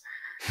goose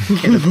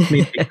kind of made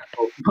me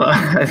but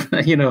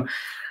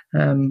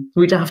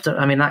we'd after.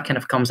 I mean, that kind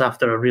of comes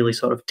after a really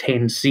sort of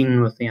tense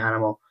scene with the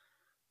animal,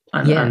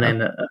 and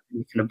then it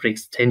kind of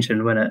breaks the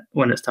tension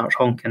when it starts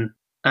honking,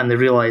 and they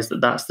realise that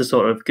that's the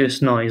sort of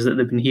goose noise that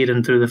they've been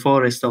hearing through the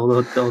forest all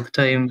the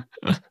time.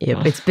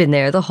 Yep, it's been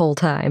there the whole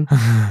time.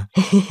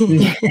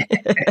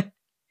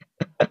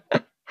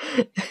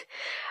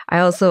 I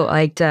also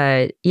liked,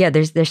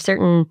 there's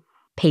certain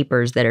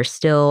papers that are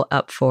still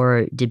up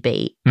for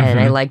debate, and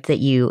I liked that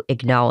you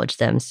acknowledged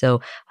them.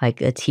 So, like,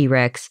 a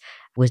T-Rex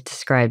was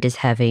described as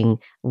having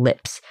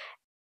lips.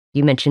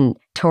 You mentioned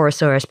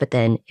Torosaurus, but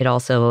then it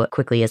also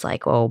quickly is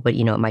like, oh, but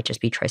it might just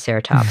be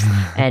Triceratops.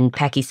 And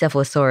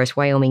Pachycephalosaurus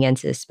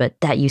wyomingensis, but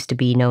that used to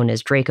be known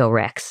as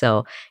Dracorex.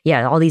 So,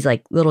 yeah, all these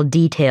like little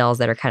details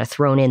that are kind of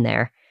thrown in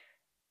there.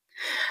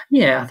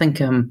 Yeah, I think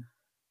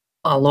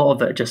a lot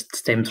of it just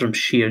stems from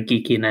sheer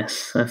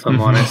geekiness, if I'm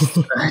honest.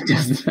 I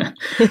just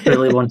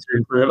really wanted to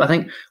include it. I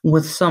think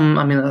with some,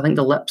 I think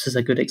the lips is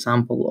a good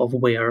example of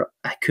where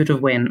I could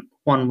have went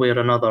one way or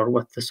another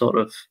with the sort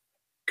of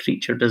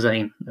creature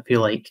design, if you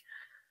like.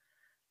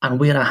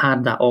 And where I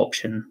had that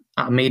option,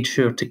 I made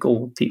sure to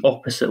go the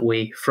opposite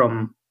way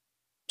from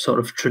sort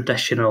of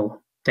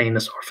traditional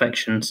dinosaur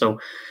fiction. So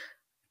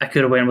I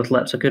could have went with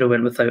lips, I could have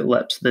went without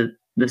lips.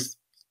 This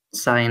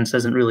science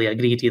isn't really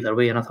agreed either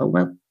way. And I thought,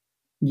 well,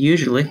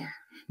 usually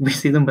we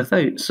see them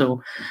without.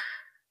 So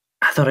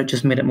I thought it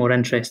just made it more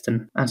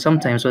interesting. And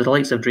sometimes with the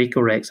likes of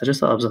Draco Rex, I just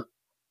thought it was a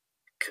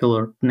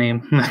cooler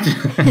name.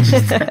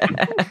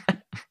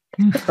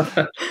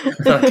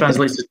 That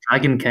translates to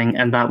Dragon King,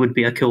 and that would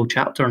be a cool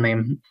chapter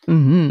name.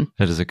 Mm-hmm.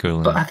 That is a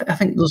cool name. But I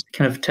think those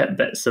kind of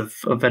tidbits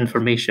of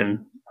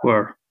information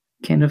were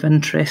kind of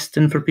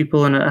interesting for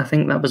people, and I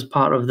think that was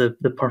part of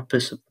the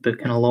purpose of the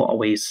book in a lot of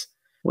ways,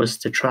 was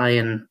to try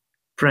and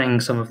bring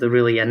some of the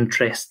really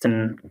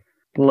interesting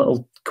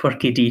little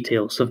quirky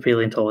details of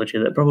paleontology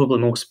that probably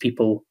most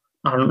people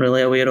aren't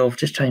really aware of,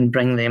 just try and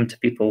bring them to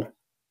people.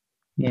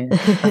 Yeah,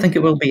 I think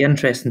it will be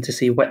interesting to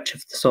see which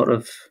of the sort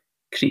of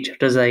creature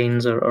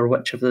designs or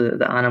which of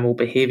the animal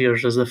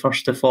behaviours is the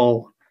first to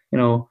fall. You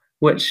know,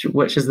 which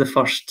is the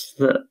first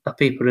that a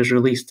paper is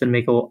released and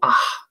we go,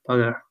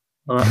 bugger,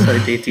 well, that's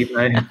outdated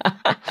now.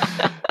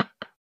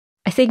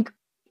 I think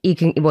you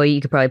could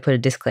probably put a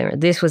disclaimer.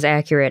 This was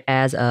accurate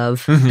as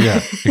of.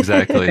 Yeah,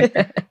 exactly.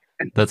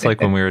 That's like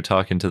when we were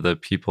talking to the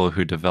people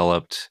who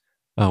developed,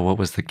 what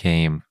was the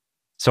game?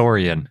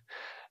 Saurian.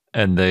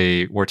 And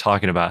they were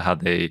talking about how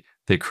they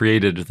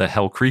created the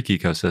Hell Creek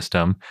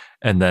ecosystem,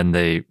 and then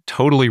they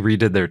totally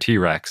redid their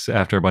T-Rex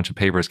after a bunch of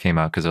papers came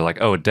out, because they're like,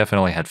 oh, it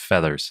definitely had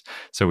feathers.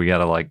 So we got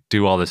to like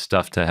do all this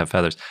stuff to have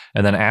feathers.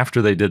 And then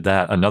after they did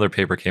that, another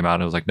paper came out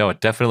and it was like, no, it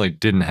definitely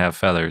didn't have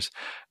feathers.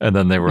 And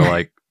then they were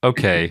like,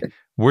 okay,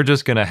 we're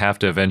just going to have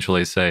to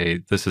eventually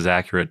say this is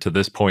accurate to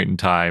this point in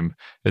time.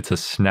 It's a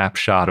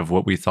snapshot of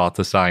what we thought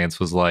the science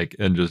was like,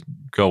 and just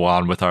go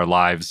on with our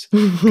lives,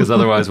 because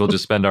otherwise we'll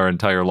just spend our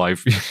entire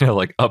life,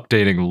 like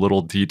updating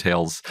little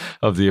details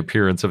of the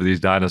appearance of these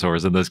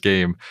dinosaurs in this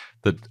game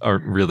that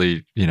aren't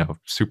really,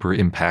 super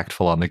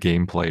impactful on the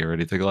gameplay or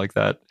anything like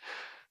that.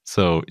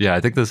 So yeah,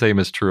 I think the same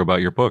is true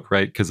about your book,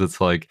 right? Because it's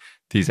like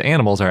these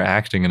animals are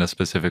acting in a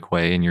specific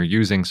way, and you're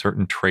using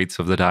certain traits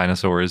of the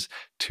dinosaurs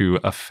to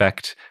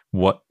affect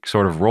what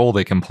sort of role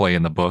they can play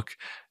in the book.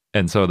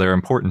 And so they're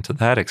important to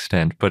that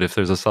extent. But if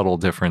there's a subtle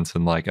difference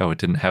in like, oh, it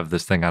didn't have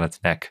this thing on its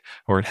neck,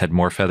 or it had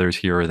more feathers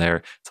here or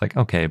there, it's like,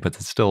 okay, but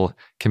it still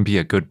can be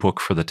a good book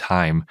for the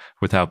time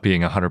without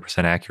being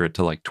 100% accurate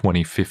to like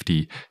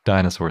 2050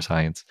 dinosaur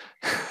science.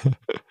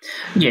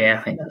 Yeah,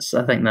 I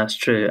think that's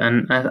true.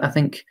 And I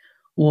think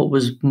what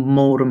was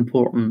more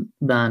important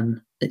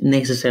than it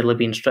necessarily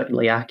being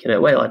strictly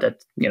accurate, well, I did,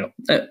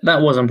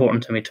 that was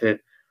important to me too.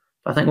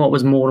 But I think what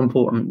was more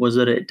important was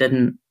that it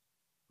didn't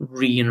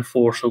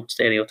reinforce old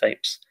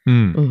stereotypes.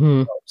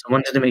 Mm-hmm. So I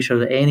wanted to make sure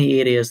that any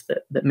areas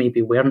that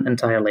maybe weren't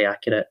entirely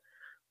accurate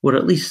were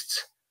at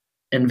least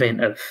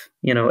inventive.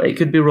 It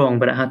could be wrong,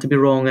 but it had to be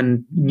wrong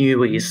in new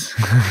ways.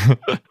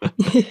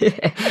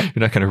 You're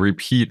not going to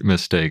repeat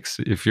mistakes.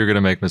 If you're going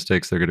to make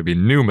mistakes, they're going to be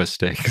new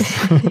mistakes.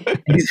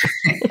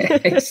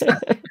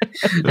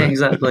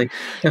 Exactly.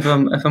 If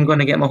I'm going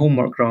to get my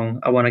homework wrong,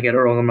 I want to get it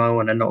wrong on my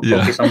own and not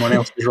copy someone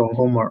else's wrong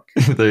homework.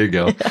 There you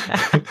go.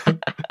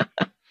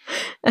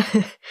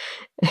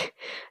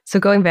 So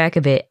going back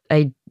a bit,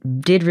 I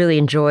did really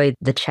enjoy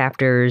the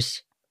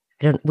chapters.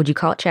 Would you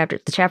call it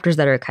chapters? The chapters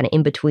that are kind of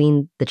in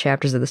between the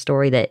chapters of the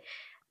story that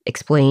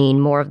explain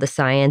more of the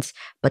science,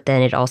 but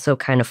then it also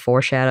kind of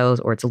foreshadows,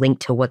 or it's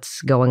linked to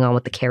what's going on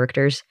with the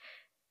characters.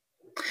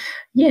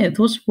 Yeah,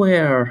 those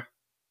were,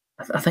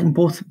 I think,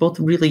 both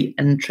really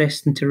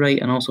interesting to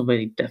write and also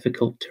very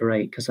difficult to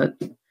write, because I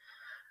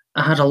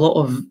had a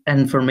lot of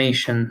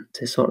information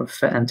to sort of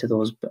fit into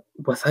those, but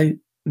without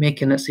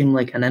making it seem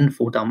like an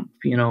info dump,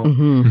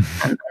 Mm-hmm.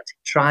 and to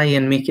try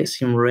and make it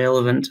seem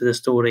relevant to the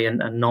story and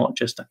not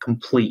just a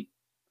complete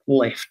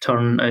left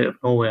turn out of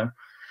nowhere.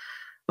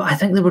 But I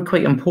think they were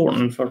quite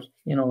important for,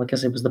 like I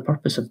said, was the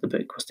purpose of the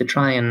book, was to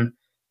try and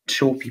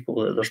show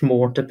people that there's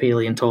more to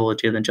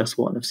paleontology than just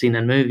what they've seen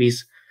in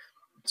movies.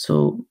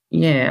 So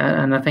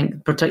yeah, and I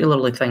think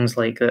particularly things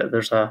like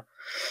there's a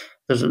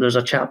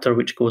chapter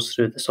which goes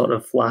through the sort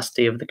of last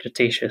day of the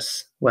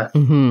Cretaceous with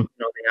Mm-hmm.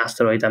 the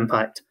asteroid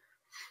impact.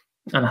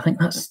 And I think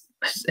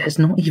it's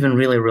not even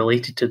really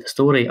related to the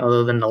story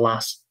other than the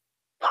last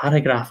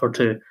paragraph or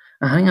two.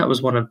 I think that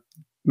was one of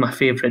my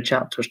favourite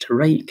chapters to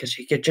write, because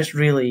you could just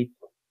really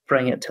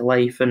bring it to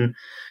life and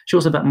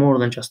shows a bit more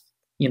than just,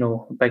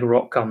 a big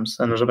rock comes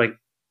and there's a big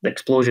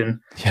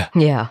explosion.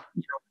 Yeah.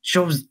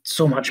 Shows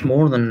so much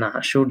more than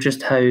that. Showed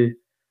just how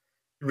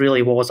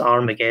really was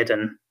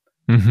Armageddon.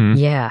 Mm-hmm.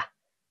 Yeah.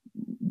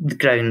 The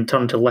ground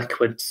turned to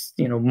liquids,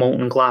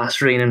 molten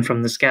glass raining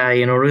from the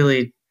sky,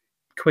 really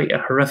quite a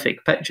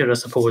horrific picture, I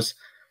suppose,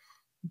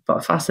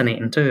 but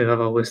fascinating too,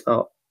 I've always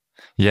thought.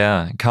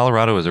 Yeah,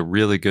 Colorado is a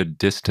really good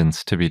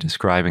distance to be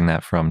describing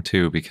that from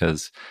too,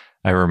 because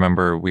I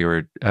remember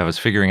I was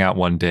figuring out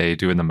one day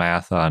doing the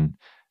math on,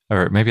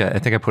 or maybe I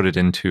think I put it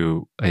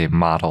into a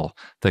model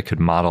that could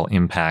model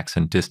impacts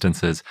and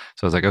distances.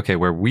 So I was like, okay,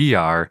 where we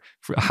are,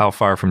 how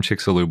far from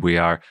Chicxulub we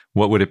are,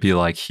 what would it be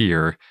like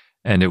here?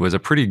 And it was a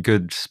pretty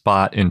good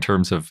spot in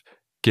terms of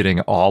getting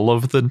all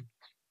of the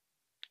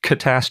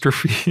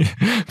catastrophe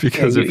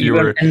because if you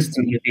were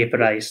instantly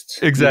vaporized,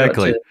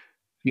 exactly.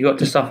 You got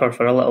to suffer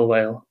for a little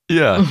while.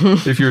 Yeah.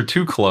 If you're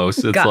too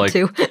close, it's like,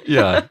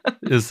 yeah,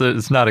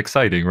 it's not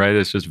exciting, right?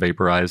 It's just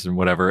vaporized and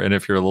whatever. And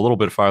if you're a little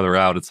bit farther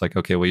out, it's like,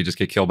 okay, well, you just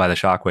get killed by the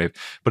shockwave.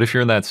 But if you're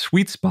in that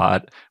sweet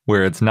spot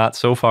where it's not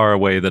so far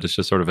away that it's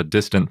just sort of a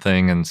distant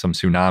thing and some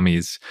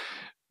tsunamis,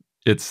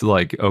 it's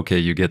like, okay,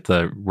 you get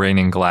the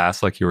raining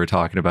glass like you were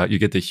talking about. You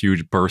get the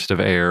huge burst of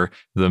air,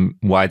 the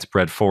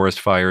widespread forest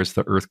fires,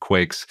 the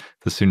earthquakes,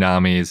 the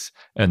tsunamis,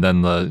 and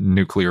then the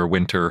nuclear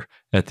winter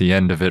at the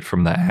end of it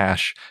from the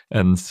ash.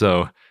 And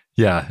so,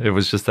 yeah, it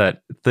was just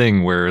that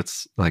thing where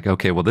it's like,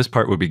 okay, well, this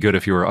part would be good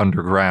if you were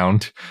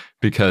underground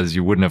because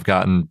you wouldn't have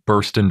gotten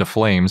burst into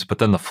flames, but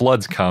then the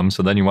floods come,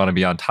 so then you want to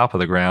be on top of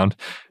the ground.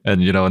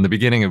 And, you know, in the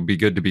beginning, it would be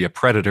good to be a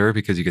predator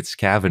because you could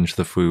scavenge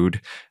the food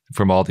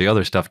from all the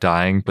other stuff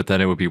dying, but then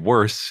it would be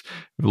worse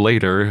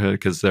later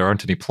because there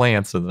aren't any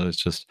plants, and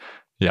it's just,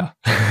 yeah.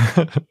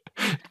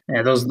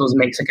 Yeah, those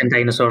Mexican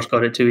dinosaurs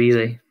got it too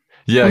easy.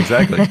 Yeah,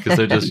 exactly, because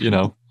they're just, you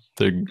know,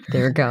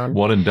 they're gone.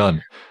 One and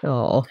done.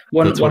 Oh,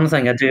 one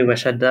thing I do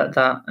wish I'd that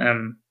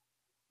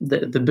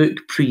the book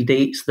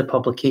predates the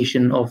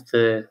publication of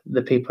the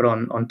paper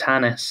on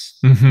Tanis.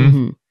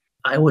 Mm-hmm.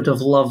 I would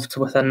have loved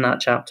within that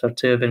chapter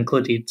to have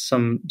included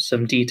some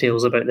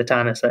details about the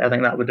Tanis. I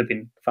think that would have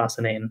been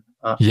fascinating.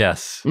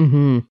 Yes.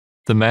 Mm-hmm.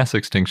 The mass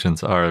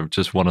extinctions are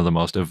just one of the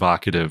most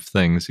evocative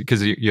things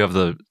because you have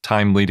the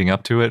time leading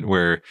up to it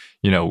where,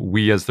 you know,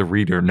 we as the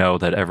reader know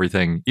that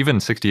everything, even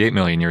 68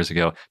 million years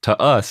ago, to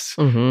us,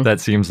 that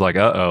seems like,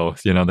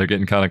 you know, they're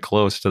getting kind of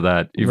close to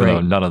that, even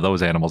though none of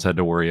those animals had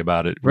to worry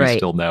about it. We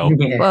still know.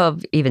 Yeah. Well,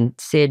 even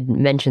Sid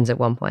mentions at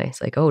one point,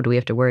 it's like, oh, do we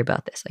have to worry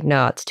about this? Like,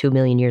 no, it's 2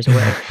 million years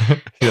away.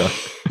 Yeah.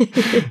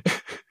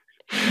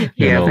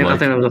 Yeah, I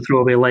think that was a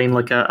throwaway line,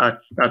 like I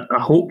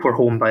hope we're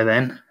home by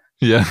then.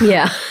 Yeah.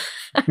 Yeah.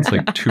 It's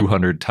like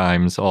 200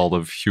 times all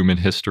of human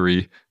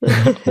history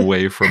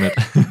away from it.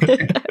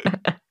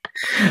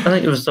 I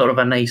think it was sort of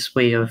a nice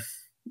way of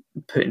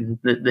putting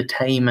the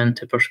time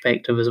into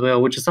perspective as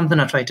well, which is something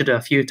I tried to do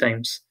a few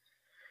times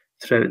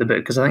throughout the book,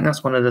 because I think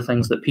that's one of the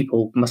things that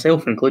people,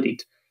 myself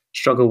included,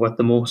 struggle with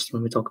the most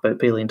when we talk about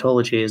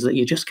paleontology, is that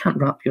you just can't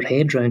wrap your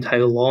head around how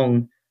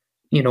long,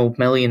 you know,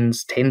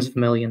 millions, tens of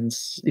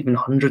millions, even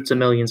hundreds of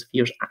millions of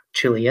years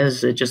actually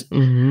is. It just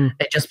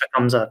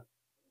becomes a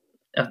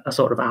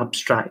sort of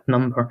abstract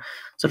number.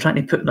 So trying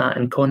to put that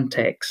in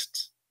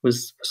context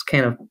was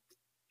kind of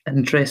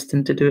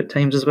interesting to do at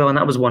times as well. And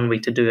that was one way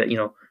to do it. You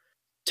know,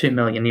 2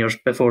 million years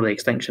before the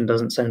extinction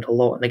doesn't sound a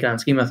lot in the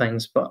grand scheme of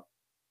things, but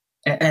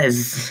it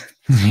is.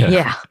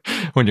 Yeah.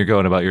 When you're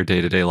going about your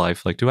day-to-day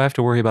life, like, do I have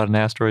to worry about an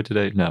asteroid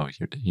today? No,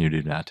 you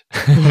do not.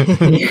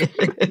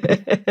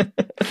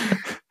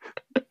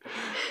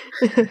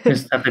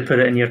 Just have to put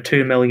it in your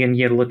 2 million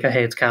year look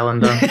ahead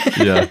calendar.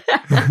 Yeah.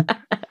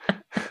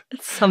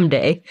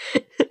 Someday.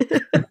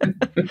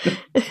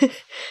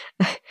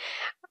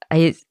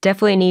 I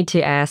definitely need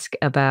to ask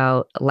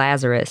about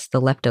Lazarus,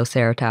 the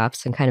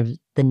Leptoceratops, and kind of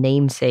the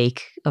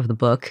namesake of the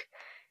book.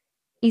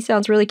 He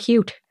sounds really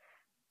cute.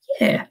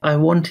 Yeah, I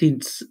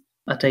wanted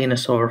a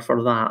dinosaur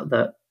for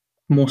that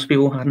most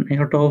people hadn't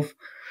heard of.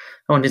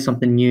 I wanted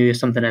something new,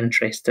 something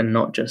interesting,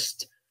 not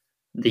just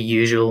the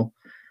usual.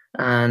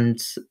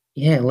 And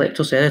yeah,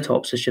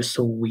 Leptoceratops is just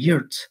so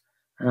weird.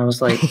 And I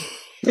was like,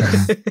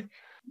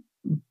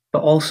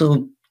 but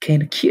also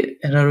kind of cute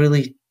in a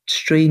really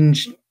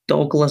strange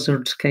dog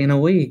lizard kind of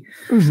way.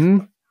 Mm-hmm.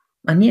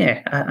 And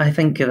yeah, I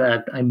think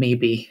that I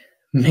maybe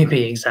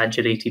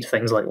exaggerated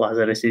things like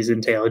Lazarus's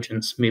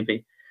intelligence,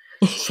 maybe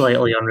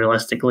slightly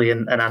unrealistically,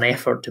 in an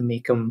effort to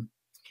make him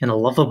kind of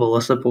lovable,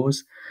 I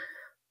suppose.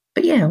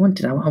 But yeah, I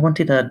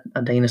wanted a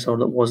dinosaur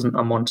that wasn't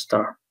a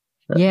monster,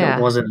 that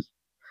wasn't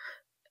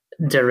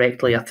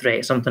directly a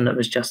threat, something that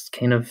was just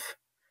kind of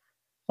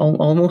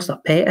almost a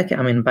pet.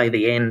 I mean, by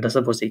the end, I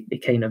suppose he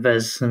kind of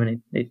is. I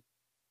mean, he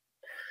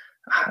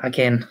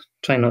again,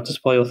 trying not to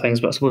spoil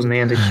things, but I suppose in the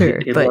end,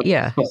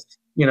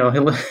 you know,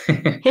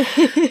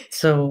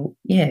 so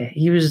yeah,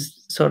 he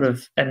was sort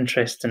of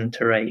interesting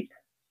to write.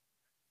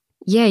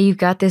 Yeah, you've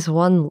got this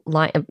one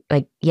line,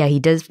 he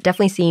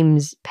definitely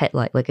seems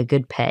pet-like, like a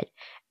good pet.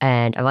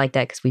 And I like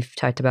that because we've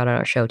talked about it on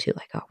our show too,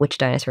 like, oh, which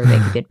dinosaur would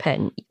make a good pet?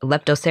 And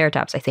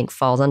Leptoceratops, I think,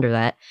 falls under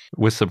that.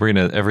 With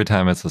Sabrina, every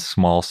time it's a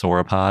small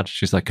sauropod,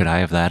 she's like, could I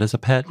have that as a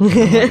pet?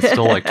 It's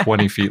still like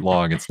 20 feet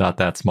long. It's not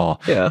that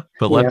small. Yeah.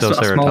 But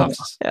Leptoceratops.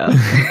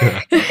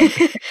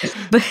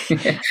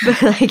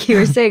 But like you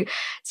were saying,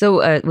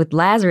 so with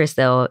Lazarus,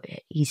 though,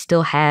 he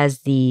still has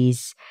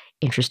these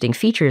interesting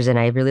features, and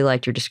I really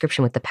liked your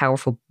description with the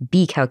powerful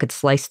beak, how it could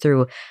slice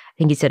through, I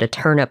think you said, a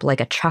turnip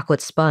like a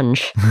chocolate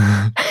sponge.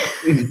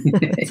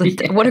 It's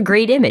like, what a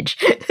great image.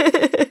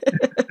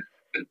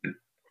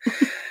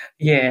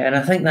 Yeah, and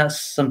I think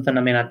that's something,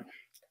 I mean,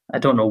 I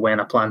don't know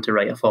when I plan to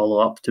write a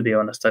follow-up, to be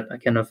honest. I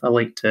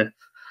like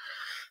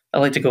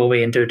to go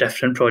away and do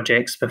different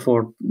projects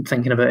before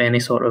thinking about any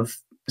sort of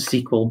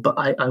sequel, but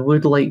I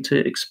would like to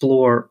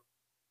explore,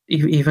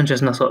 even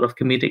just in a sort of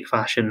comedic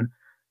fashion,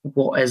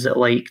 what is it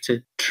like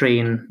to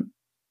train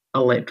a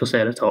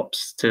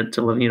Leptoceratops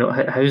to live? You know,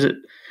 how is it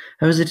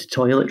to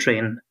toilet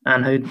train,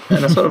 and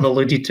I sort of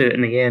alluded to it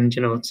in the end.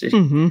 You know,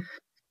 to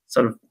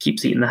sort of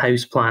keeps eating the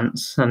house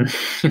plants and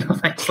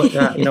things like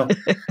that. You know,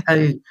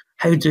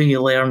 how do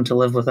you learn to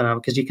live with an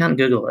animal? Because you can't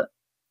Google it.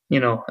 You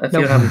know, if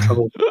you're having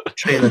trouble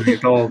training your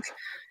dog,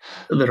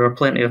 there are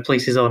plenty of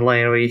places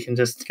online where you can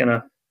just kind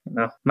of,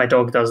 my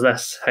dog does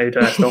this. How do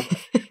I stop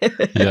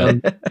it? Yeah.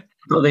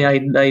 But the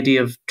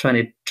idea of trying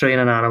to train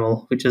an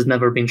animal which has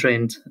never been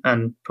trained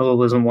and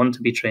probably doesn't want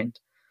to be trained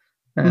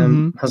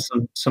has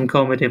some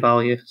comedy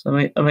value. So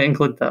I might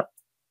include that.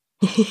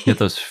 Yeah,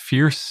 those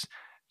fierce.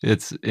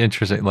 It's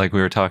interesting, like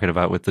we were talking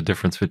about with the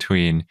difference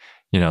between,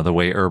 the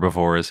way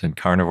herbivores and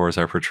carnivores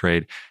are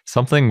portrayed.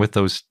 Something with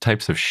those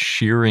types of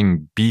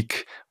shearing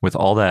beak with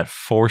all that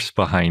force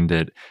behind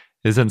it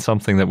isn't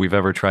something that we've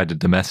ever tried to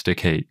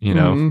domesticate. We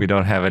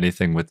don't have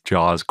anything with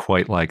jaws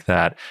quite like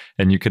that.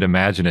 And you could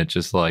imagine it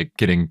just like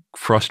getting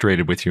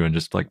frustrated with you and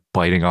just like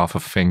biting off a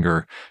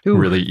finger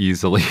really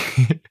easily.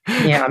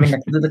 Yeah, I mean,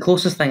 the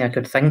closest thing I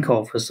could think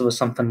of was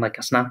something like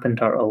a snapping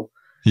turtle.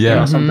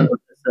 Yeah. Something with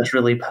this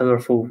really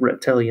powerful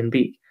reptilian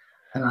beak.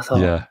 And I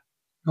thought,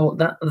 oh,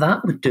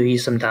 that would do you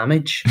some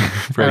damage.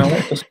 Right. And a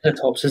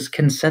Leptoceratops is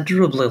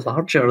considerably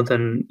larger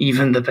than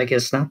even the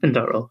biggest snapping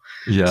turtle.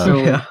 Yeah. So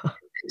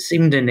it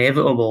seemed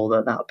inevitable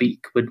that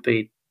beak would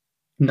be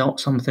not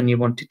something you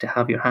wanted to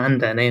have your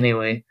hand in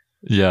anyway.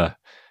 Yeah.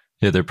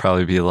 Yeah, there'd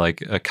probably be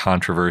like a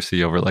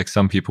controversy over, like,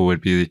 some people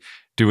would be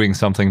doing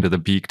something to the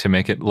beak to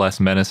make it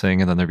less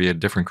menacing, and then there'd be a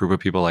different group of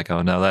people like,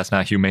 oh no, that's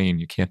not humane,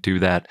 you can't do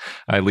that.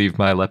 I leave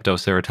my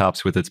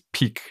Leptoceratops with its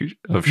peak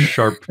of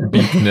sharp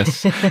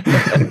beakness.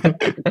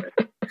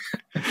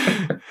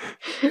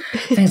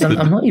 Things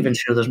I'm not even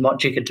sure there's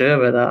much you could do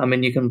about that. I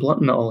mean, you can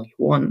blunt it all you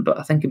want, but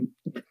I think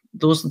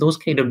those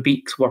kind of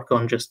beaks work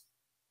on just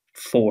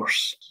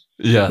force.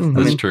 Yeah,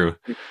 that's true.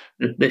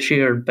 The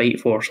sheer bite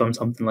force on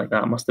something like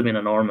that must have been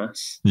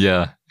enormous.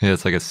 Yeah,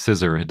 it's like a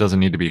scissor. It doesn't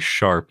need to be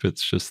sharp.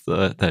 It's just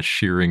that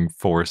shearing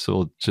force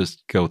will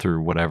just go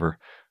through whatever.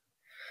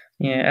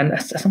 Yeah, and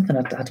it's something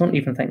I don't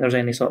even think there's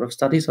any sort of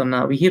studies on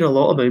that. We hear a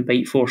lot about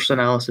bite force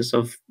analysis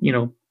of,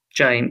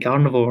 giant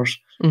carnivores.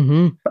 But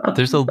I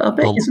bet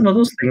some of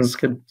those things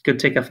could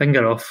take a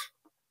finger off.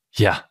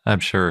 Yeah, I'm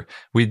sure.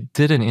 We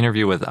did an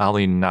interview with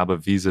Ali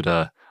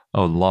Nabavizadeh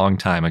a long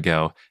time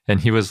ago, and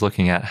he was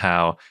looking at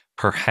how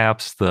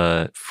perhaps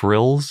the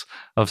frills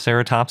of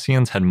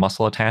ceratopsians had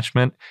muscle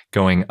attachment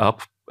going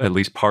up at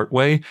least part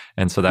way,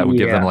 and so that would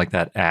give them like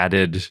that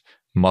added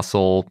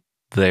muscle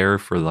there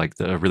for like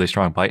the really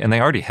strong bite. And they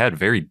already had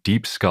very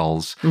deep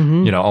skulls,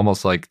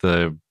 almost like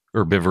the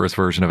herbivorous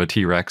version of a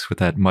T-Rex with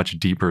that much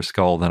deeper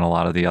skull than a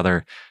lot of the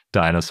other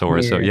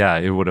dinosaurs. So yeah,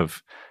 it would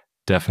have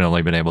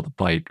definitely been able to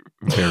bite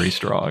very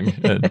strong.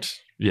 And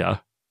yeah,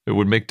 it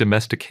would make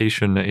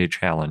domestication a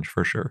challenge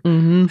for sure.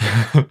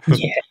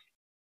 Yeah.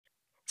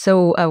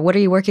 So what are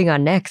you working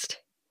on next?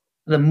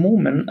 At the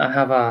moment, I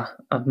have a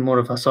more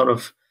of a sort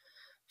of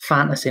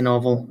fantasy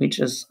novel, which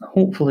is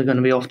hopefully going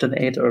to be off to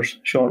the editors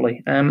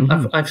shortly.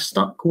 I've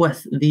stuck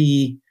with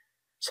the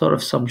sort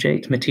of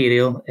subject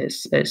material.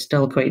 It's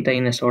still quite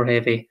dinosaur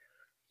heavy,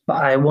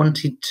 but I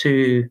wanted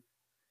to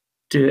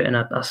do it in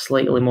a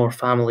slightly more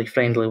family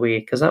friendly way,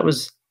 because that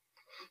was,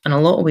 in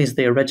a lot of ways,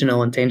 the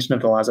original intention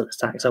of the Lazarus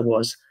Taxa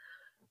was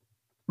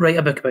write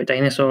a book about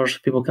dinosaurs.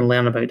 People can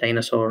learn about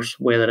dinosaurs,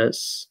 whether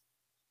it's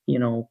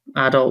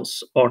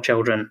adults or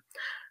children.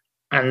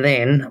 And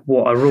then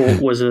what I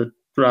wrote was a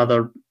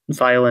rather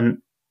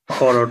violent,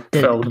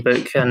 horror-filled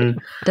book, and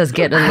does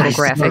get a little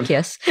graphic,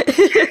 yes.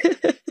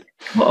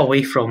 Got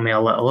away from me a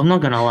little, I'm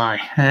not going to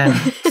lie.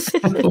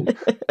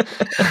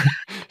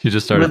 You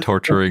just started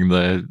torturing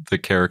the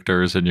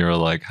characters, and you're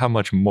like, how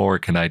much more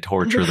can I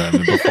torture them?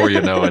 And before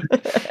you know it,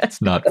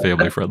 it's not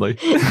family friendly.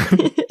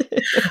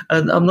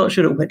 And I'm not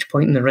sure at which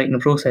point in the writing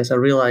process I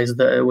realised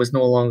that it was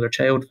no longer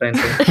child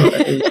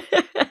friendly.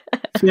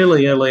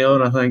 Fairly early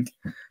on, I think.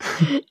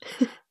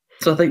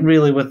 So I think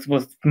really with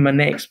my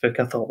next book,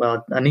 I thought,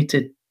 well, I need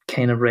to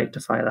kind of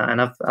rectify that. And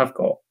I've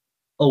got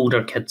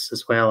older kids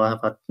as well. I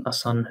have a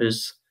son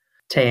who's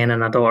 10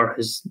 and a daughter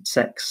who's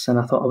 6, and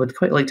I thought I would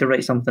quite like to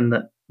write something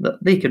that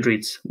they could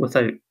read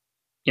without,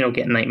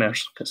 getting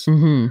nightmares, because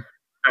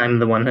I'm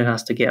the one who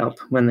has to get up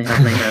when they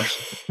have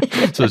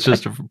nightmares. So it's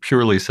just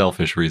purely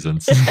selfish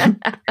reasons.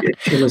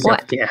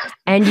 Yeah.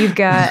 And you've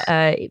got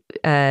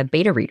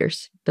beta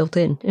readers built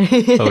in.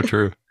 Oh,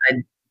 true.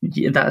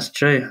 Yeah, that's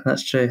true.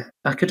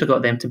 I could have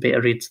got them to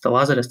beta read the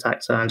Lazarus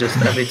Taxa, and just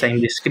every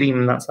time they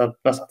scream, that's a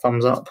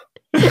thumbs up.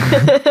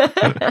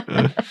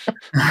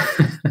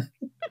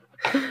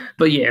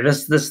 But yeah,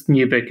 this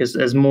new book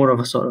is more of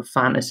a sort of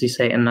fantasy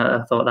setting.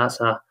 I thought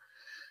that's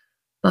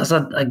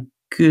a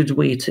good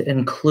way to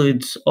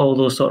include all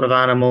those sort of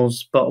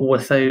animals, but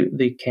without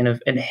the kind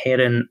of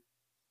inherent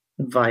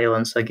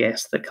violence, I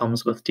guess, that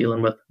comes with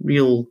dealing with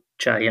real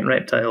giant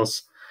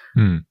reptiles.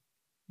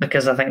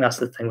 Because I think that's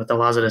the thing with the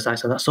Lazarus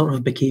Taxa, that sort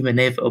of became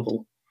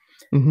inevitable.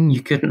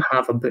 You couldn't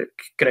have a book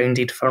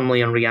grounded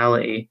firmly in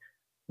reality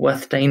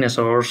with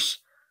dinosaurs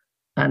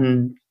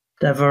and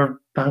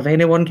never have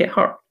anyone get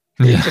hurt.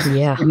 It just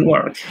didn't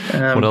work.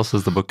 What else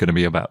is the book going to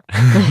be about?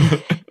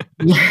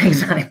 Yeah,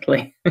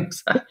 exactly.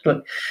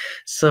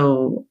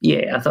 So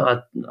yeah, I thought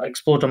I'd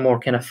explored a more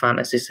kind of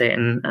fantasy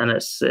setting, and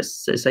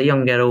it's a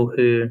young girl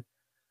who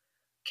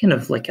kind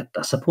of like,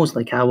 I suppose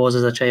like I was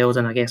as a child,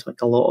 and I guess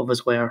like a lot of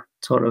us were,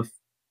 sort of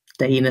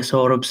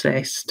dinosaur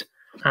obsessed,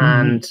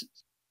 and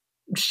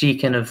she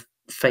kind of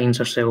finds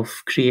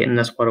herself creating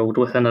this world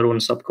within her own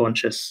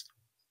subconscious.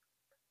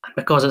 And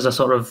because it's a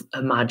sort of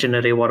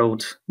imaginary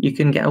world, you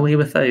can get away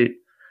without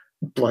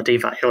bloody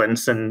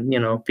violence and,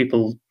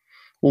 people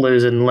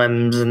losing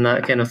limbs and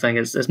that kind of thing.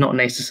 It's not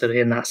necessary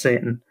in that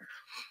setting.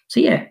 So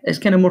yeah, it's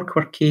kind of more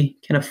quirky,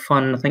 kind of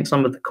fun. I think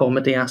some of the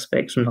comedy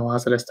aspects from the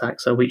Lazarus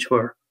taxa, which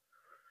were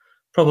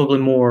probably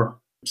more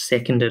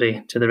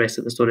secondary to the rest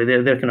of the story,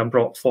 they're kind of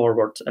brought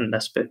forward in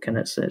this book, and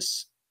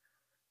it's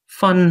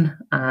fun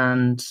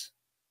and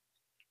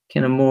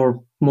kind of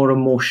more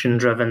emotion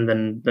driven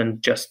than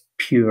just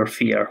pure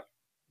fear.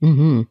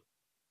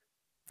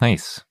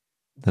 Nice.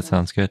 That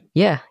sounds good.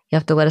 Yeah, you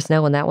have to let us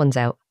know when that one's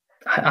out.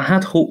 I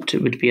had hoped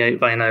it would be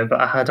out by now,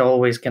 but I had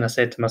always kind of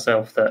said to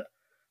myself that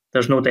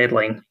there's no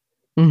deadline.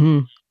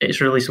 It's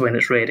released when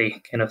it's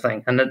ready, kind of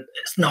thing. And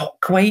it's not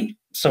quite,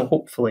 so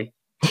hopefully.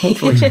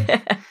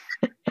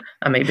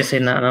 I might be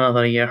saying that in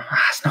another year.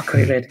 It's not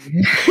quite ready.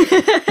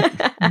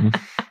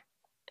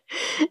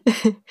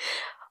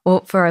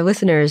 Well, for our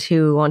listeners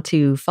who want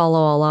to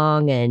follow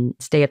along and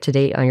stay up to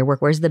date on your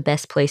work, where's the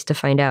best place to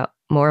find out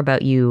more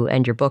about you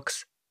and your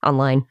books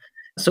online?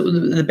 So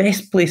the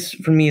best place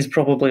for me is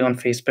probably on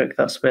Facebook.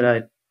 That's where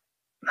I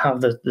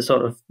have the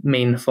sort of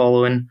main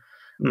following.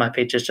 My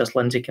page is just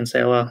Lindsay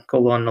Kinsella, the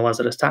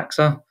Lazarus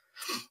taxa.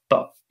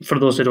 But for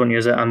those who don't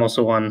use it, I'm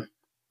also on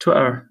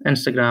Twitter,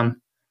 Instagram.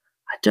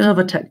 I do have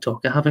a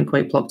TikTok. I haven't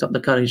quite plucked up the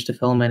courage to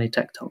film any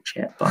TikToks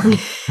yet, but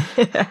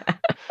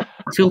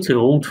I feel too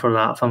old for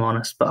that, if I'm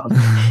honest. But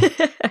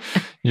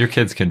your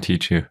kids can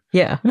teach you.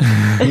 Yeah.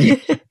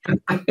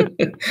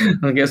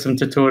 I'll get some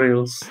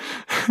tutorials.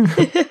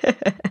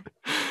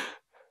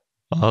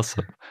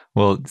 Awesome.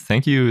 Well,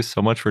 thank you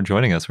so much for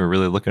joining us. We're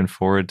really looking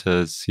forward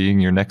to seeing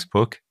your next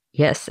book.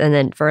 Yes. And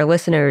then for our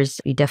listeners,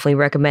 we definitely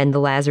recommend the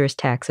Lazarus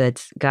taxa.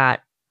 It's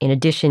got, in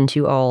addition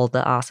to all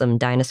the awesome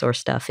dinosaur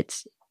stuff,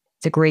 it's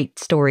a great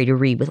story to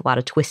read with a lot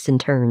of twists and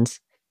turns,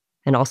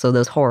 and also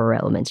those horror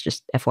elements,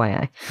 just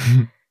FYI.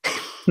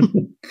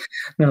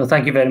 No,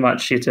 thank you very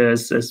much, you two.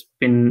 It's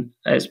been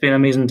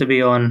amazing to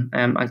be on.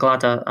 I'm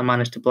glad I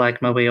managed to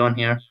blag my way on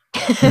here.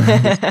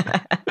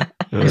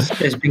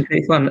 It's been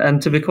great fun,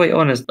 and to be quite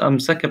honest, I'm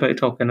sick about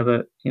talking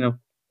about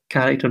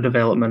character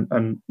development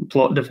and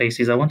plot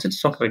devices. I wanted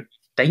to talk about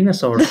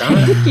dinosaurs.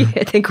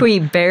 I think we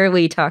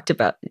barely talked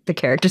about the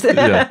characters.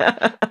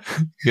 Yeah,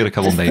 you got a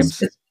couple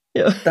names.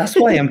 That's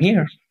why I'm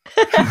here.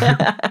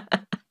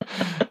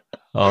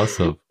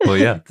 Awesome. Well,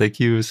 yeah, thank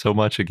you so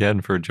much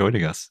again for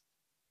joining us.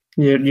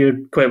 You're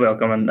quite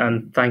welcome,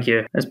 and thank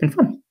you. It's been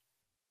fun.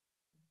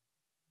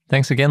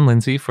 Thanks again,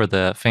 Lindsay, for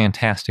the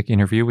fantastic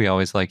interview. We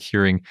always like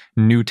hearing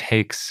new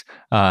takes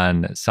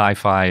on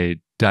sci-fi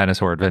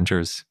dinosaur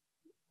adventures.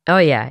 Oh,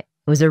 yeah. It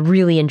was a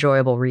really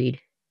enjoyable read.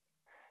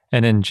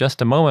 And in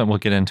just a moment, we'll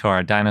get into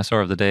our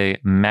dinosaur of the day,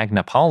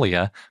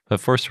 Magnapaulia.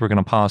 But first, we're going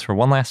to pause for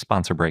one last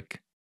sponsor break.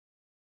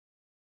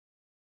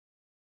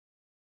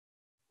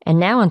 And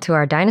now onto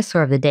our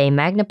dinosaur of the day,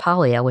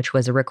 Magnapaulia, which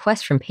was a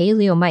request from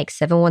Paleo Mike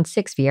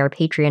 716 via our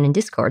Patreon and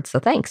Discord, so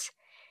thanks.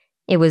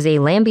 It was a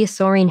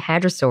Lambeosaurine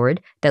hadrosaurid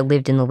that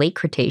lived in the Late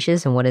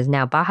Cretaceous in what is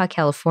now Baja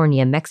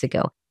California,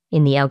 Mexico,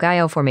 in the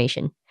Gallo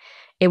Formation.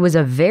 It was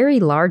a very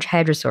large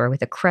hadrosaur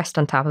with a crest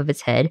on top of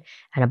its head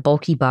and a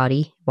bulky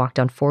body, walked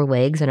on 4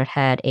 legs, and it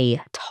had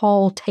a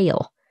tall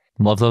tail.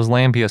 Love those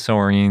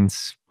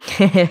Lambeosaurines.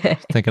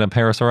 Thinking of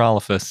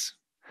Parasaurolophus.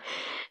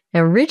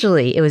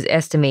 Originally, it was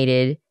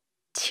estimated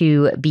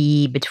to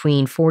be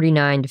between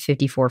 49 to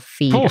 54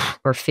 feet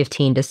or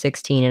 15 to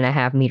 16 and a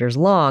half meters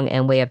long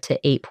and weigh up to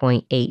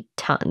 8.8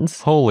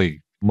 tons.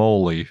 Holy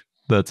moly,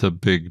 that's a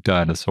big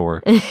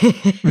dinosaur.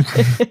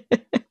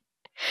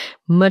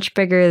 Much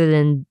bigger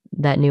than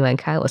that new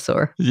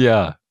ankylosaur.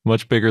 Yeah,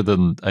 much bigger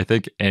than I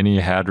think any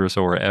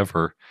hadrosaur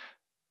ever.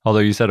 Although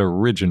you said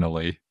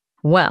originally.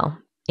 Well,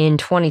 in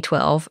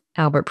 2012,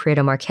 Albert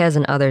Prieto-Márquez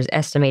and others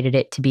estimated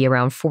it to be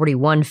around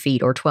 41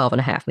 feet or 12 and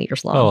a half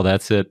meters long. Oh,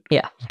 that's it?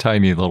 Yeah.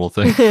 Tiny little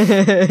thing.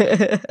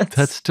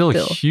 That's still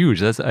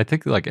huge. That's, I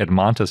think, like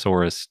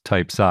Edmontosaurus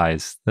type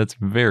size. That's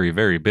very,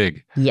 very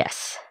big.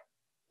 Yes,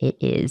 it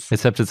is.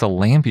 Except it's a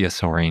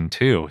Lambeosaurine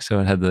too. So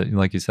it had the,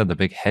 like you said, the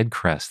big head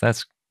crest.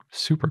 That's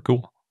super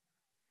cool.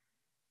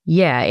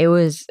 Yeah,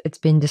 it's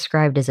been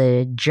described as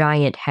a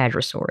giant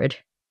hadrosaurid.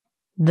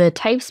 The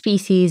type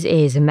species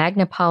is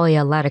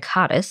Magnapaulia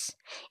laticaudus.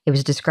 It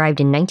was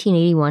described in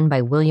 1981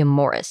 by William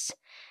Morris.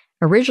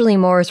 Originally,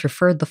 Morris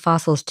referred the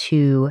fossils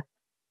to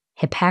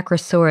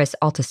Hypacrosaurus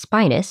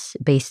altispinus,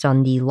 based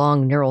on the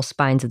long neural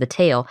spines of the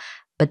tail,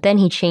 but then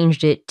he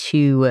changed it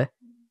to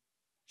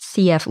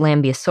CF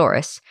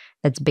Lambeosaurus.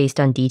 That's based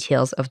on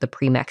details of the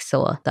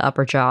premaxilla, the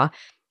upper jaw.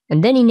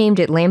 And then he named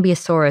it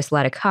Lambeosaurus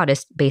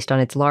laticaudus based on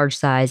its large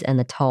size and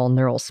the tall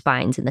neural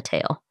spines in the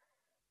tail.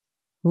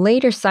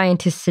 Later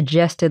scientists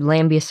suggested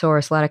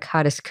Lambeosaurus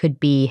laticaudus could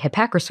be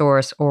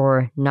Hypacrosaurus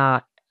or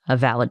not a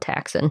valid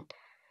taxon.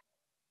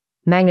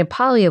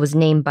 Magnapaulia was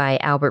named by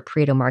Albert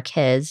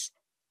Prieto-Márquez,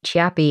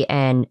 Chiappi,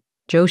 and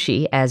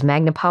Joshi as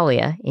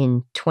Magnapaulia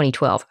in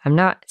 2012. I'm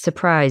not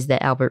surprised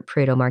that Albert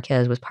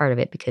Prieto-Márquez was part of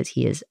it because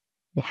he is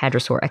the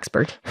hadrosaur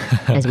expert,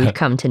 as we've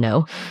come to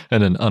know.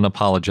 And an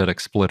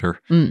unapologetic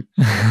splitter. The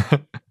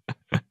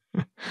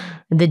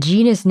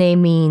genus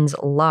name means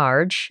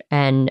large,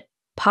 and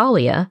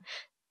Paulia,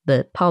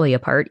 the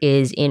Paulia part,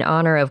 is in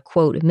honor of,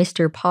 quote,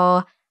 Mr.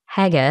 Paul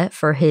Haga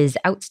for his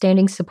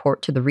outstanding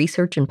support to the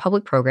research and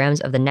public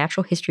programs of the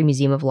Natural History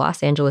Museum of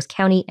Los Angeles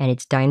County and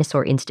its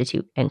Dinosaur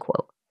Institute, end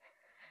quote.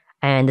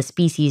 And the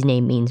species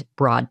name means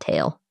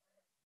broadtail.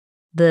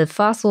 The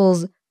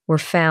fossils were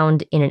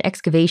found in an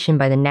excavation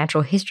by the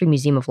Natural History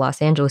Museum of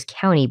Los Angeles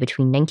County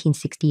between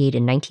 1968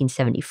 and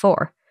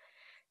 1974.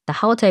 The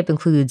holotype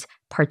includes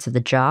parts of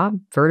the jaw,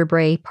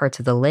 vertebrae, parts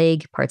of the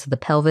leg, parts of the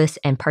pelvis,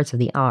 and parts of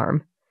the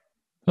arm.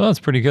 Well, that's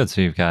pretty good. So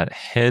you've got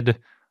head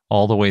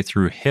all the way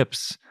through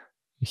hips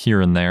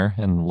here and there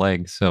and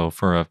legs. So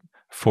for a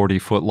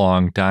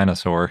 40-foot-long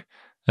dinosaur,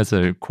 that's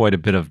quite a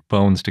bit of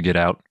bones to get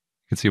out.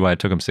 You can see why it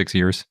took him 6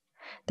 years.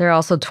 There are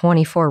also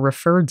 24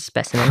 referred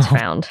specimens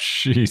found.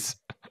 Jeez.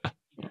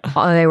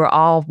 They were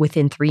all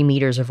within 3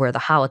 meters of where the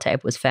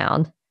holotype was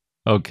found.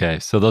 Okay,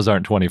 so those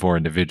aren't 24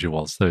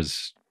 individuals.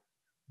 There's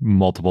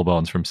multiple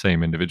bones from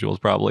same individuals,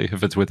 probably,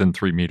 if it's within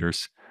 3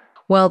 meters.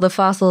 Well, the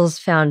fossils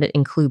found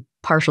include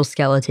partial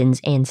skeletons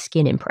and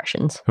skin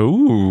impressions.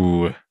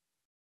 Ooh.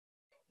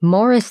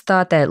 Morris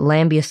thought that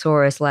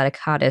Lambeosaurus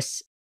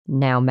laticaudus,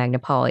 now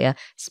Magnapaulia,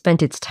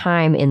 spent its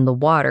time in the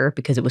water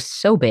because it was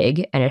so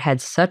big and it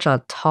had such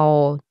a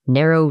tall,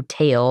 narrow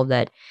tail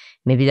that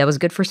maybe that was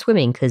good for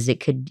swimming because it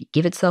could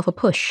give itself a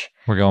push.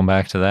 We're going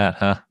back to that,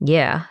 huh?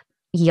 Yeah.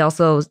 He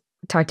also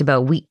talked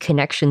about weak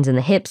connections in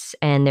the hips,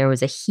 and there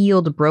was a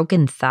healed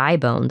broken thigh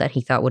bone that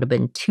he thought would have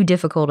been too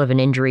difficult of an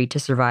injury to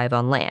survive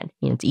on land.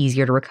 You know, it's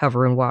easier to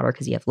recover in water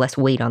because you have less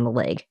weight on the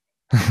leg.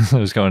 So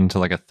just going into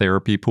like a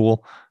therapy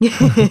pool.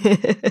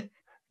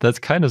 That's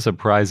kind of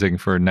surprising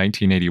for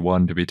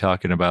 1981 to be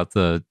talking about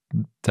the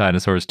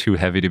dinosaurs too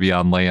heavy to be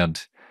on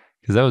land,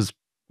 because that was,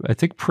 I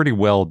think, pretty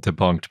well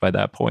debunked by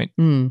that point.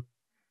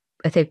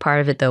 I think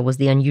part of it, though, was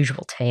the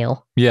unusual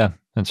tail. Yeah,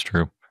 that's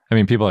true. I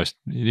mean, people are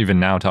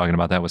even now talking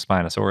about that with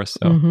Spinosaurus.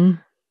 So.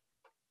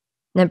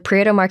 Then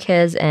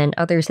Prieto-Márquez and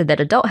others said that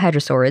adult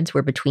hadrosaurids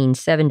were between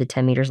 7 to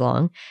 10 meters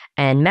long,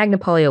 and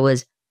Magnapaulia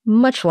was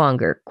much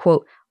longer,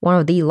 quote, one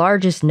of the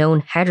largest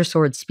known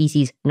hadrosaurid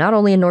species, not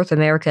only in North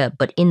America,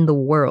 but in the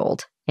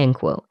world, end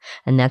quote.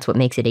 And that's what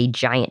makes it a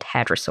giant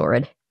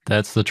hadrosaurid.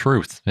 That's the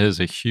truth. It is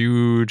a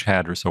huge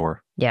hadrosaur.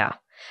 Yeah.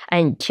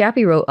 And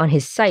Chiappi wrote on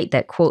his site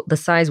that, quote, the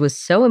size was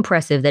so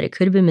impressive that it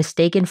could have been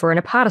mistaken for an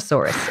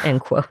apatosaurus,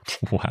 end quote.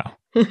 Wow.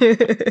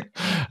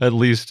 At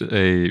least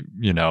a,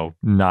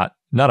 not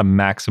a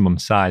maximum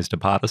sized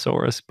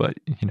apatosaurus, but,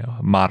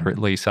 a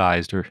moderately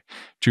sized or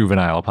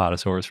juvenile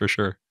apatosaurus for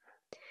sure.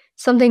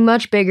 Something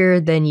much bigger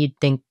than you'd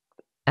think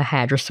a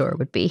hadrosaur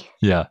would be.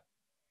 Yeah.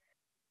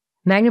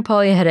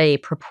 Magnapaulia had a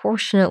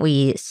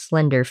proportionately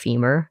slender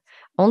femur.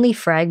 Only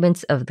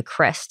fragments of the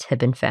crest had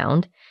been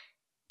found.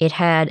 It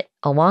had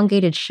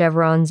elongated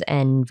chevrons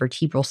and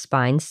vertebral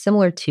spines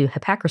similar to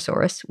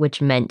Hypacrosaurus, which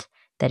meant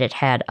that it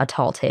had a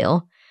tall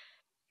tail.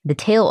 The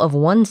tail of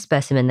one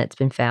specimen that's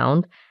been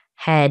found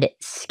had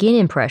skin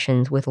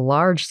impressions with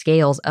large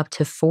scales up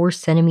to 4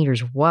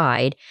 centimeters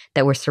wide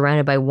that were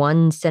surrounded by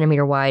 1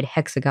 centimeter wide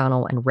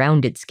hexagonal and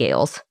rounded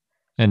scales.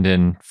 And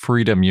in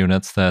freedom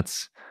units,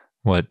 that's,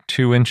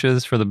 2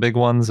 inches for the big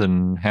ones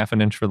and half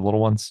an inch for the little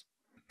ones?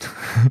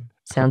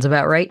 Sounds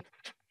about right.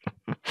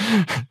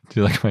 Do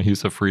you like my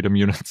use of freedom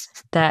units?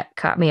 That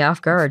caught me off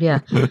guard, yeah.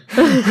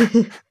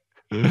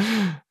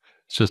 It's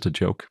just a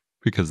joke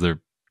because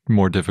they're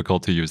more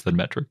difficult to use than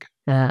metric.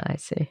 I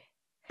see.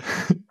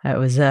 That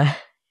was a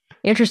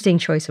interesting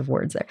choice of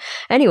words there.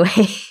 Anyway,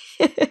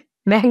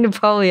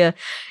 Magnapaulia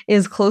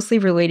is closely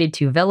related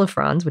to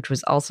velofrons, which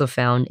was also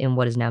found in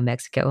what is now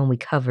Mexico, and we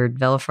covered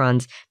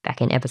velofrons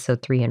back in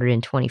episode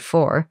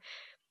 324.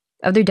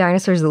 Other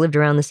dinosaurs that lived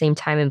around the same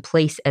time and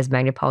place as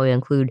Magnapaulia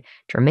include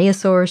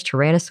dromaeosaurs,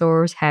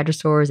 tyrannosaurs,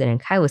 hadrosaurs, and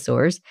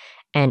ankylosaurs,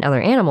 and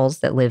other animals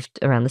that lived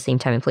around the same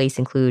time and place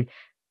include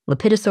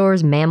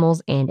lepidosaurs,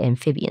 mammals, and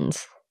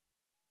amphibians.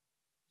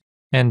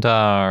 And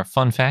our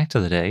fun fact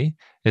of the day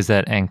is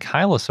that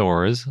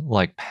ankylosaurs,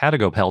 like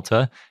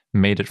Patagopelta,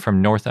 made it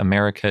from North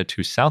America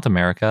to South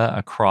America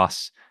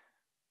across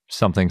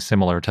something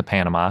similar to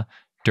Panama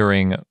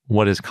during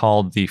what is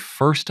called the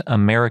First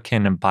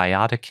American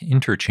Biotic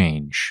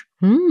Interchange.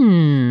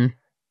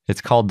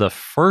 It's called the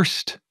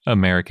First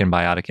American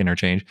Biotic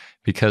Interchange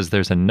because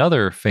there's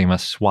another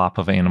famous swap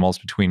of animals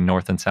between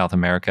North and South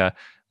America,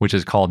 which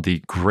is called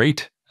the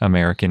Great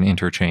American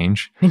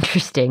interchange.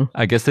 Interesting.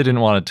 I guess they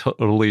didn't want to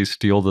totally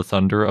steal the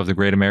thunder of the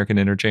Great American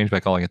Interchange by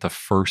calling it the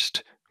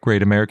first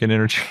Great American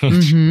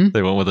Interchange.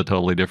 They went with a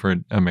totally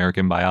different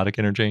American Biotic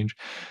Interchange.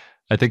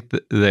 I think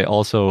they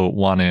also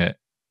want to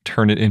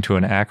turn it into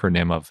an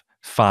acronym of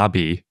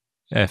FABI,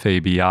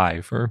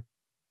 F-A-B-I, for,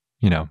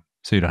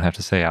 so you don't have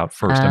to say out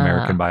First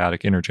American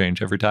Biotic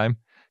Interchange every time.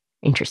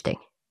 Interesting.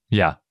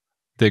 Yeah.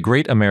 The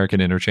Great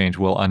American Interchange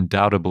will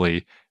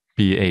undoubtedly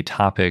be a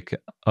topic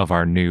of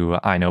our new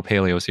I Know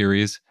Paleo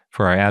series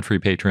for our ad-free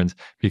patrons,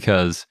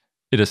 because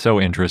it is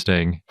so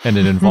interesting and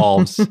it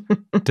involves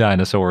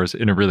dinosaurs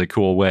in a really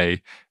cool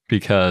way.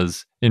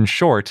 Because in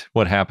short,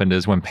 what happened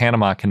is when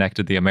Panama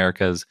connected the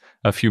Americas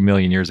a few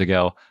million years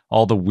ago,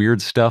 all the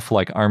weird stuff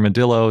like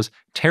armadillos,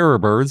 terror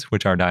birds,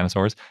 which are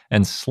dinosaurs,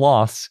 and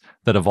sloths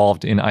that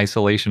evolved in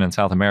isolation in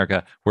South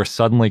America were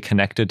suddenly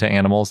connected to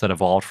animals that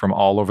evolved from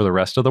all over the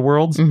rest of the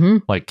world,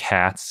 like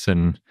cats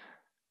and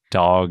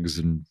dogs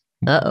and,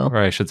 or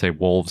I should say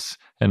wolves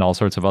and all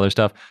sorts of other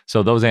stuff.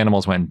 So those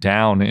animals went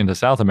down into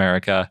South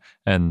America,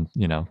 and,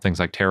 things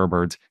like terror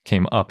birds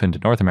came up into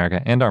North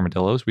America, and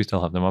armadillos. We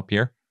still have them up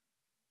here.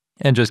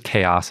 And just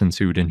chaos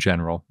ensued in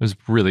general. It was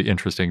a really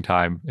interesting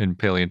time in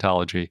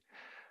paleontology.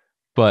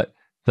 But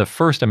the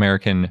first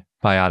American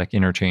Biotic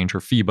Interchange, or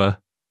FIBA,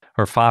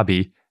 or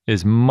FABI,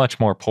 is much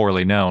more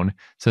poorly known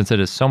since it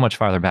is so much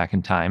farther back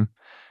in time.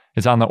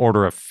 It's on the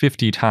order of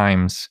 50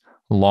 times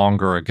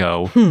longer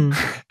ago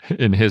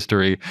in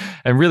history.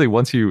 And really,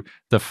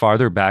 the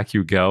farther back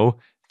you go,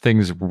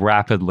 things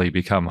rapidly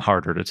become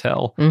harder to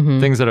tell.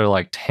 Things that are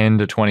like 10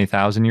 to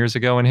 20,000 years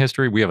ago in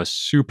history, we have a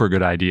super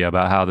good idea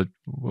about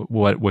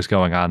what was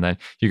going on then.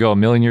 You go a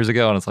million years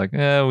ago and it's like,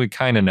 we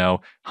kind of know.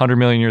 100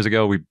 million years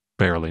ago, we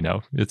barely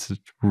know. It's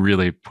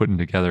really putting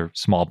together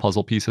small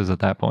puzzle pieces at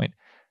that point.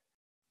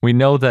 We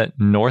know that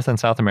North and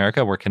South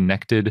America were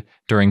connected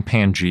during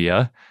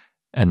Pangea,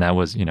 and that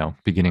was,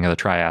 beginning of the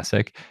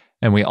Triassic.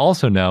 And we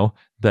also know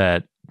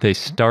that they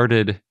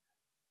started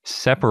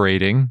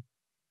separating.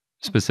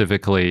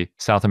 Specifically,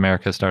 South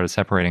America started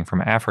separating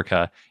from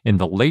Africa in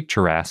the late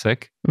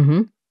Jurassic.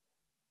 And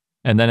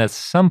then at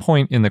some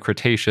point in the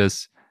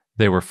Cretaceous,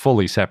 they were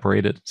fully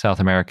separated, South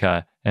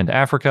America and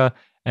Africa.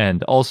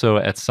 And also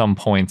at some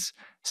points,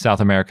 South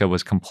America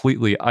was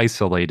completely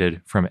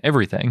isolated from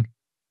everything.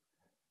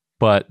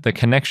 But the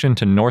connection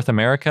to North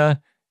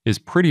America is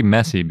pretty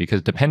messy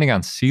because depending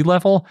on sea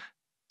level,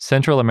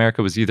 Central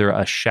America was either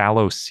a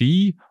shallow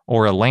sea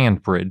or a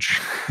land bridge.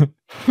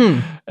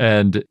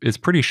 And it's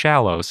pretty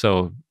shallow,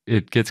 so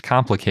it gets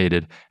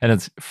complicated. And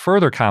it's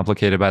further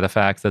complicated by the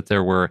fact that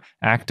there were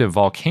active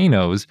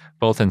volcanoes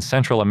both in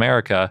Central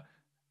America,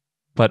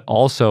 but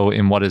also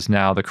in what is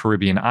now the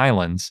Caribbean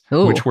islands,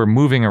 which were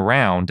moving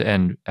around.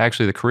 And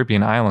actually, the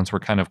Caribbean islands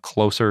were kind of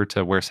closer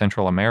to where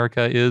Central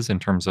America is in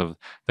terms of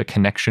the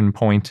connection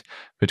point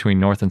between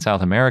North and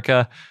South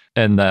America.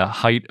 And the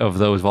height of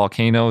those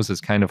volcanoes is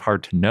kind of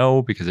hard to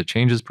know because it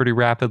changes pretty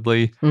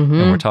rapidly.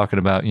 And we're talking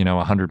about,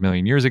 100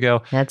 million years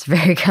ago. That's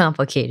very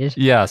complicated.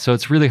 Yeah, so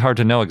it's really hard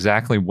to know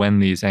exactly when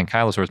these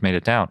ankylosaurs made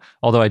it down.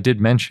 Although I did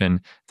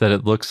mention that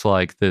it looks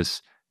like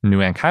this new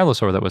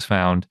ankylosaur that was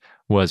found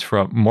was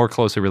more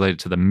closely related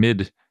to the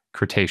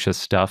mid-Cretaceous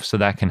stuff, so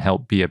that can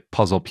help be a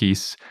puzzle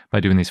piece by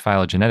doing these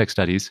phylogenetic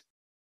studies.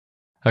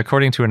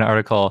 According to an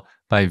article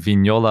by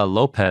Vignola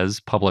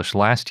Lopez published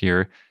last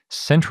year,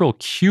 central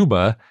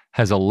Cuba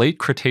has a late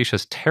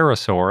Cretaceous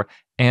pterosaur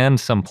and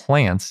some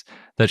plants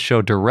that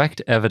show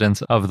direct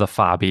evidence of the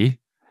FABI.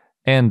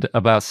 And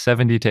about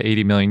 70 to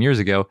 80 million years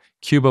ago,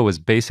 Cuba was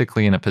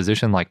basically in a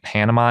position like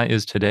Panama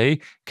is today,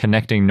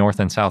 connecting North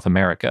and South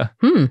America.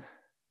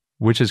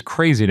 Which is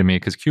crazy to me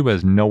because Cuba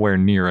is nowhere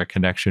near a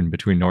connection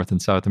between North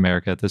and South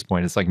America at this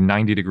point. It's like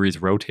 90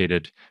 degrees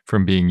rotated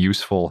from being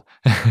useful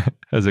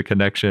as a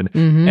connection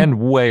and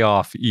way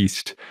off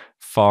east,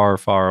 far,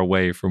 far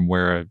away from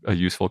where a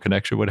useful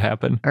connection would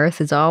happen. Earth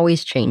is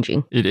always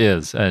changing. It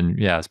is. And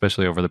yeah,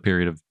 especially over the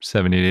period of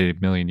 70 to 80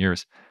 million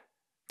years.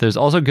 There's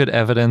also good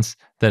evidence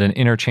that an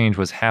interchange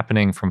was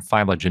happening from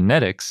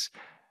phylogenetics,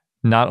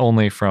 not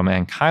only from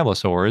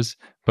ankylosaurs,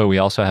 but we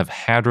also have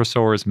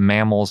hadrosaurs,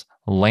 mammals,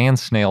 land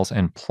snails,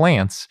 and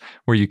plants,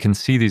 where you can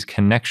see these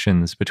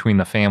connections between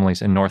the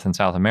families in North and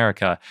South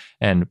America,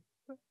 and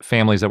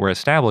families that were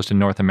established in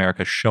North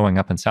America showing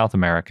up in South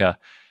America.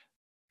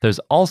 There's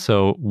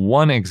also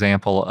one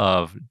example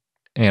of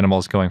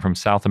animals going from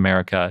South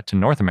America to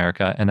North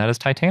America, and that is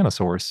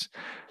titanosaurs.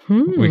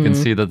 We can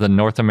see that the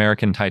North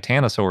American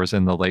titanosaurs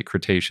in the late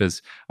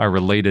Cretaceous are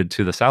related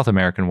to the South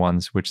American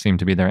ones, which seem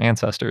to be their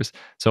ancestors.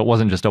 So it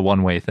wasn't just a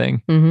one-way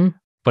thing.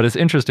 But it's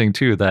interesting,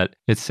 too, that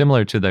it's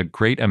similar to the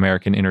Great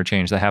American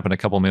Interchange that happened a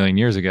couple million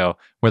years ago,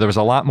 where there was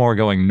a lot more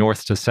going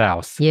north to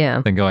south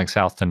than going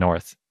south to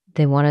north.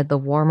 They wanted the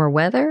warmer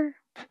weather?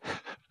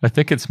 I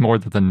think it's more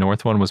that the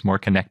north one was more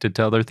connected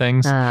to other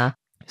things.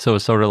 So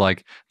it's sort of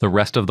like the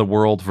rest of the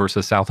world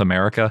versus South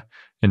America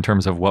in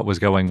terms of what was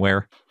going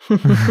where.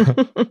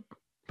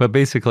 But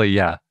basically,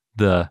 yeah,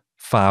 the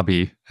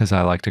FABI, as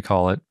I like to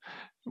call it,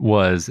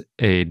 was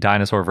a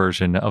dinosaur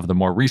version of the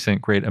more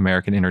recent Great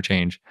American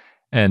Interchange.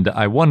 And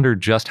I wonder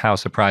just how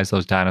surprised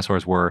those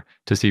dinosaurs were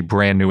to see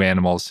brand new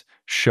animals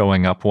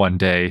showing up one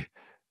day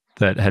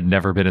that had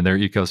never been in their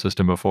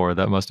ecosystem before.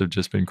 That must have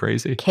just been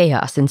crazy.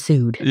 Chaos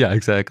ensued. Yeah,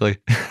 exactly.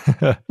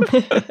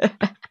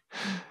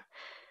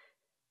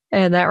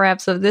 And that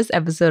wraps up this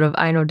episode of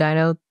I Know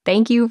Dino.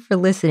 Thank you for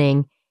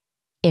listening.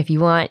 If you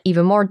want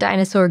even more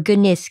dinosaur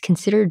goodness,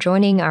 consider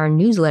joining our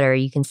newsletter.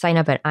 You can sign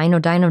up at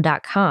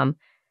iknowdino.com.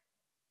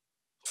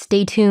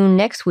 Stay tuned.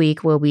 Next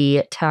week, we'll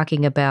be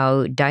talking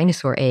about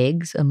dinosaur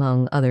eggs,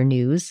 among other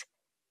news.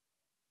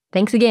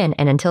 Thanks again,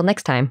 and until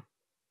next time.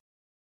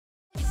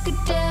 Good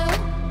day.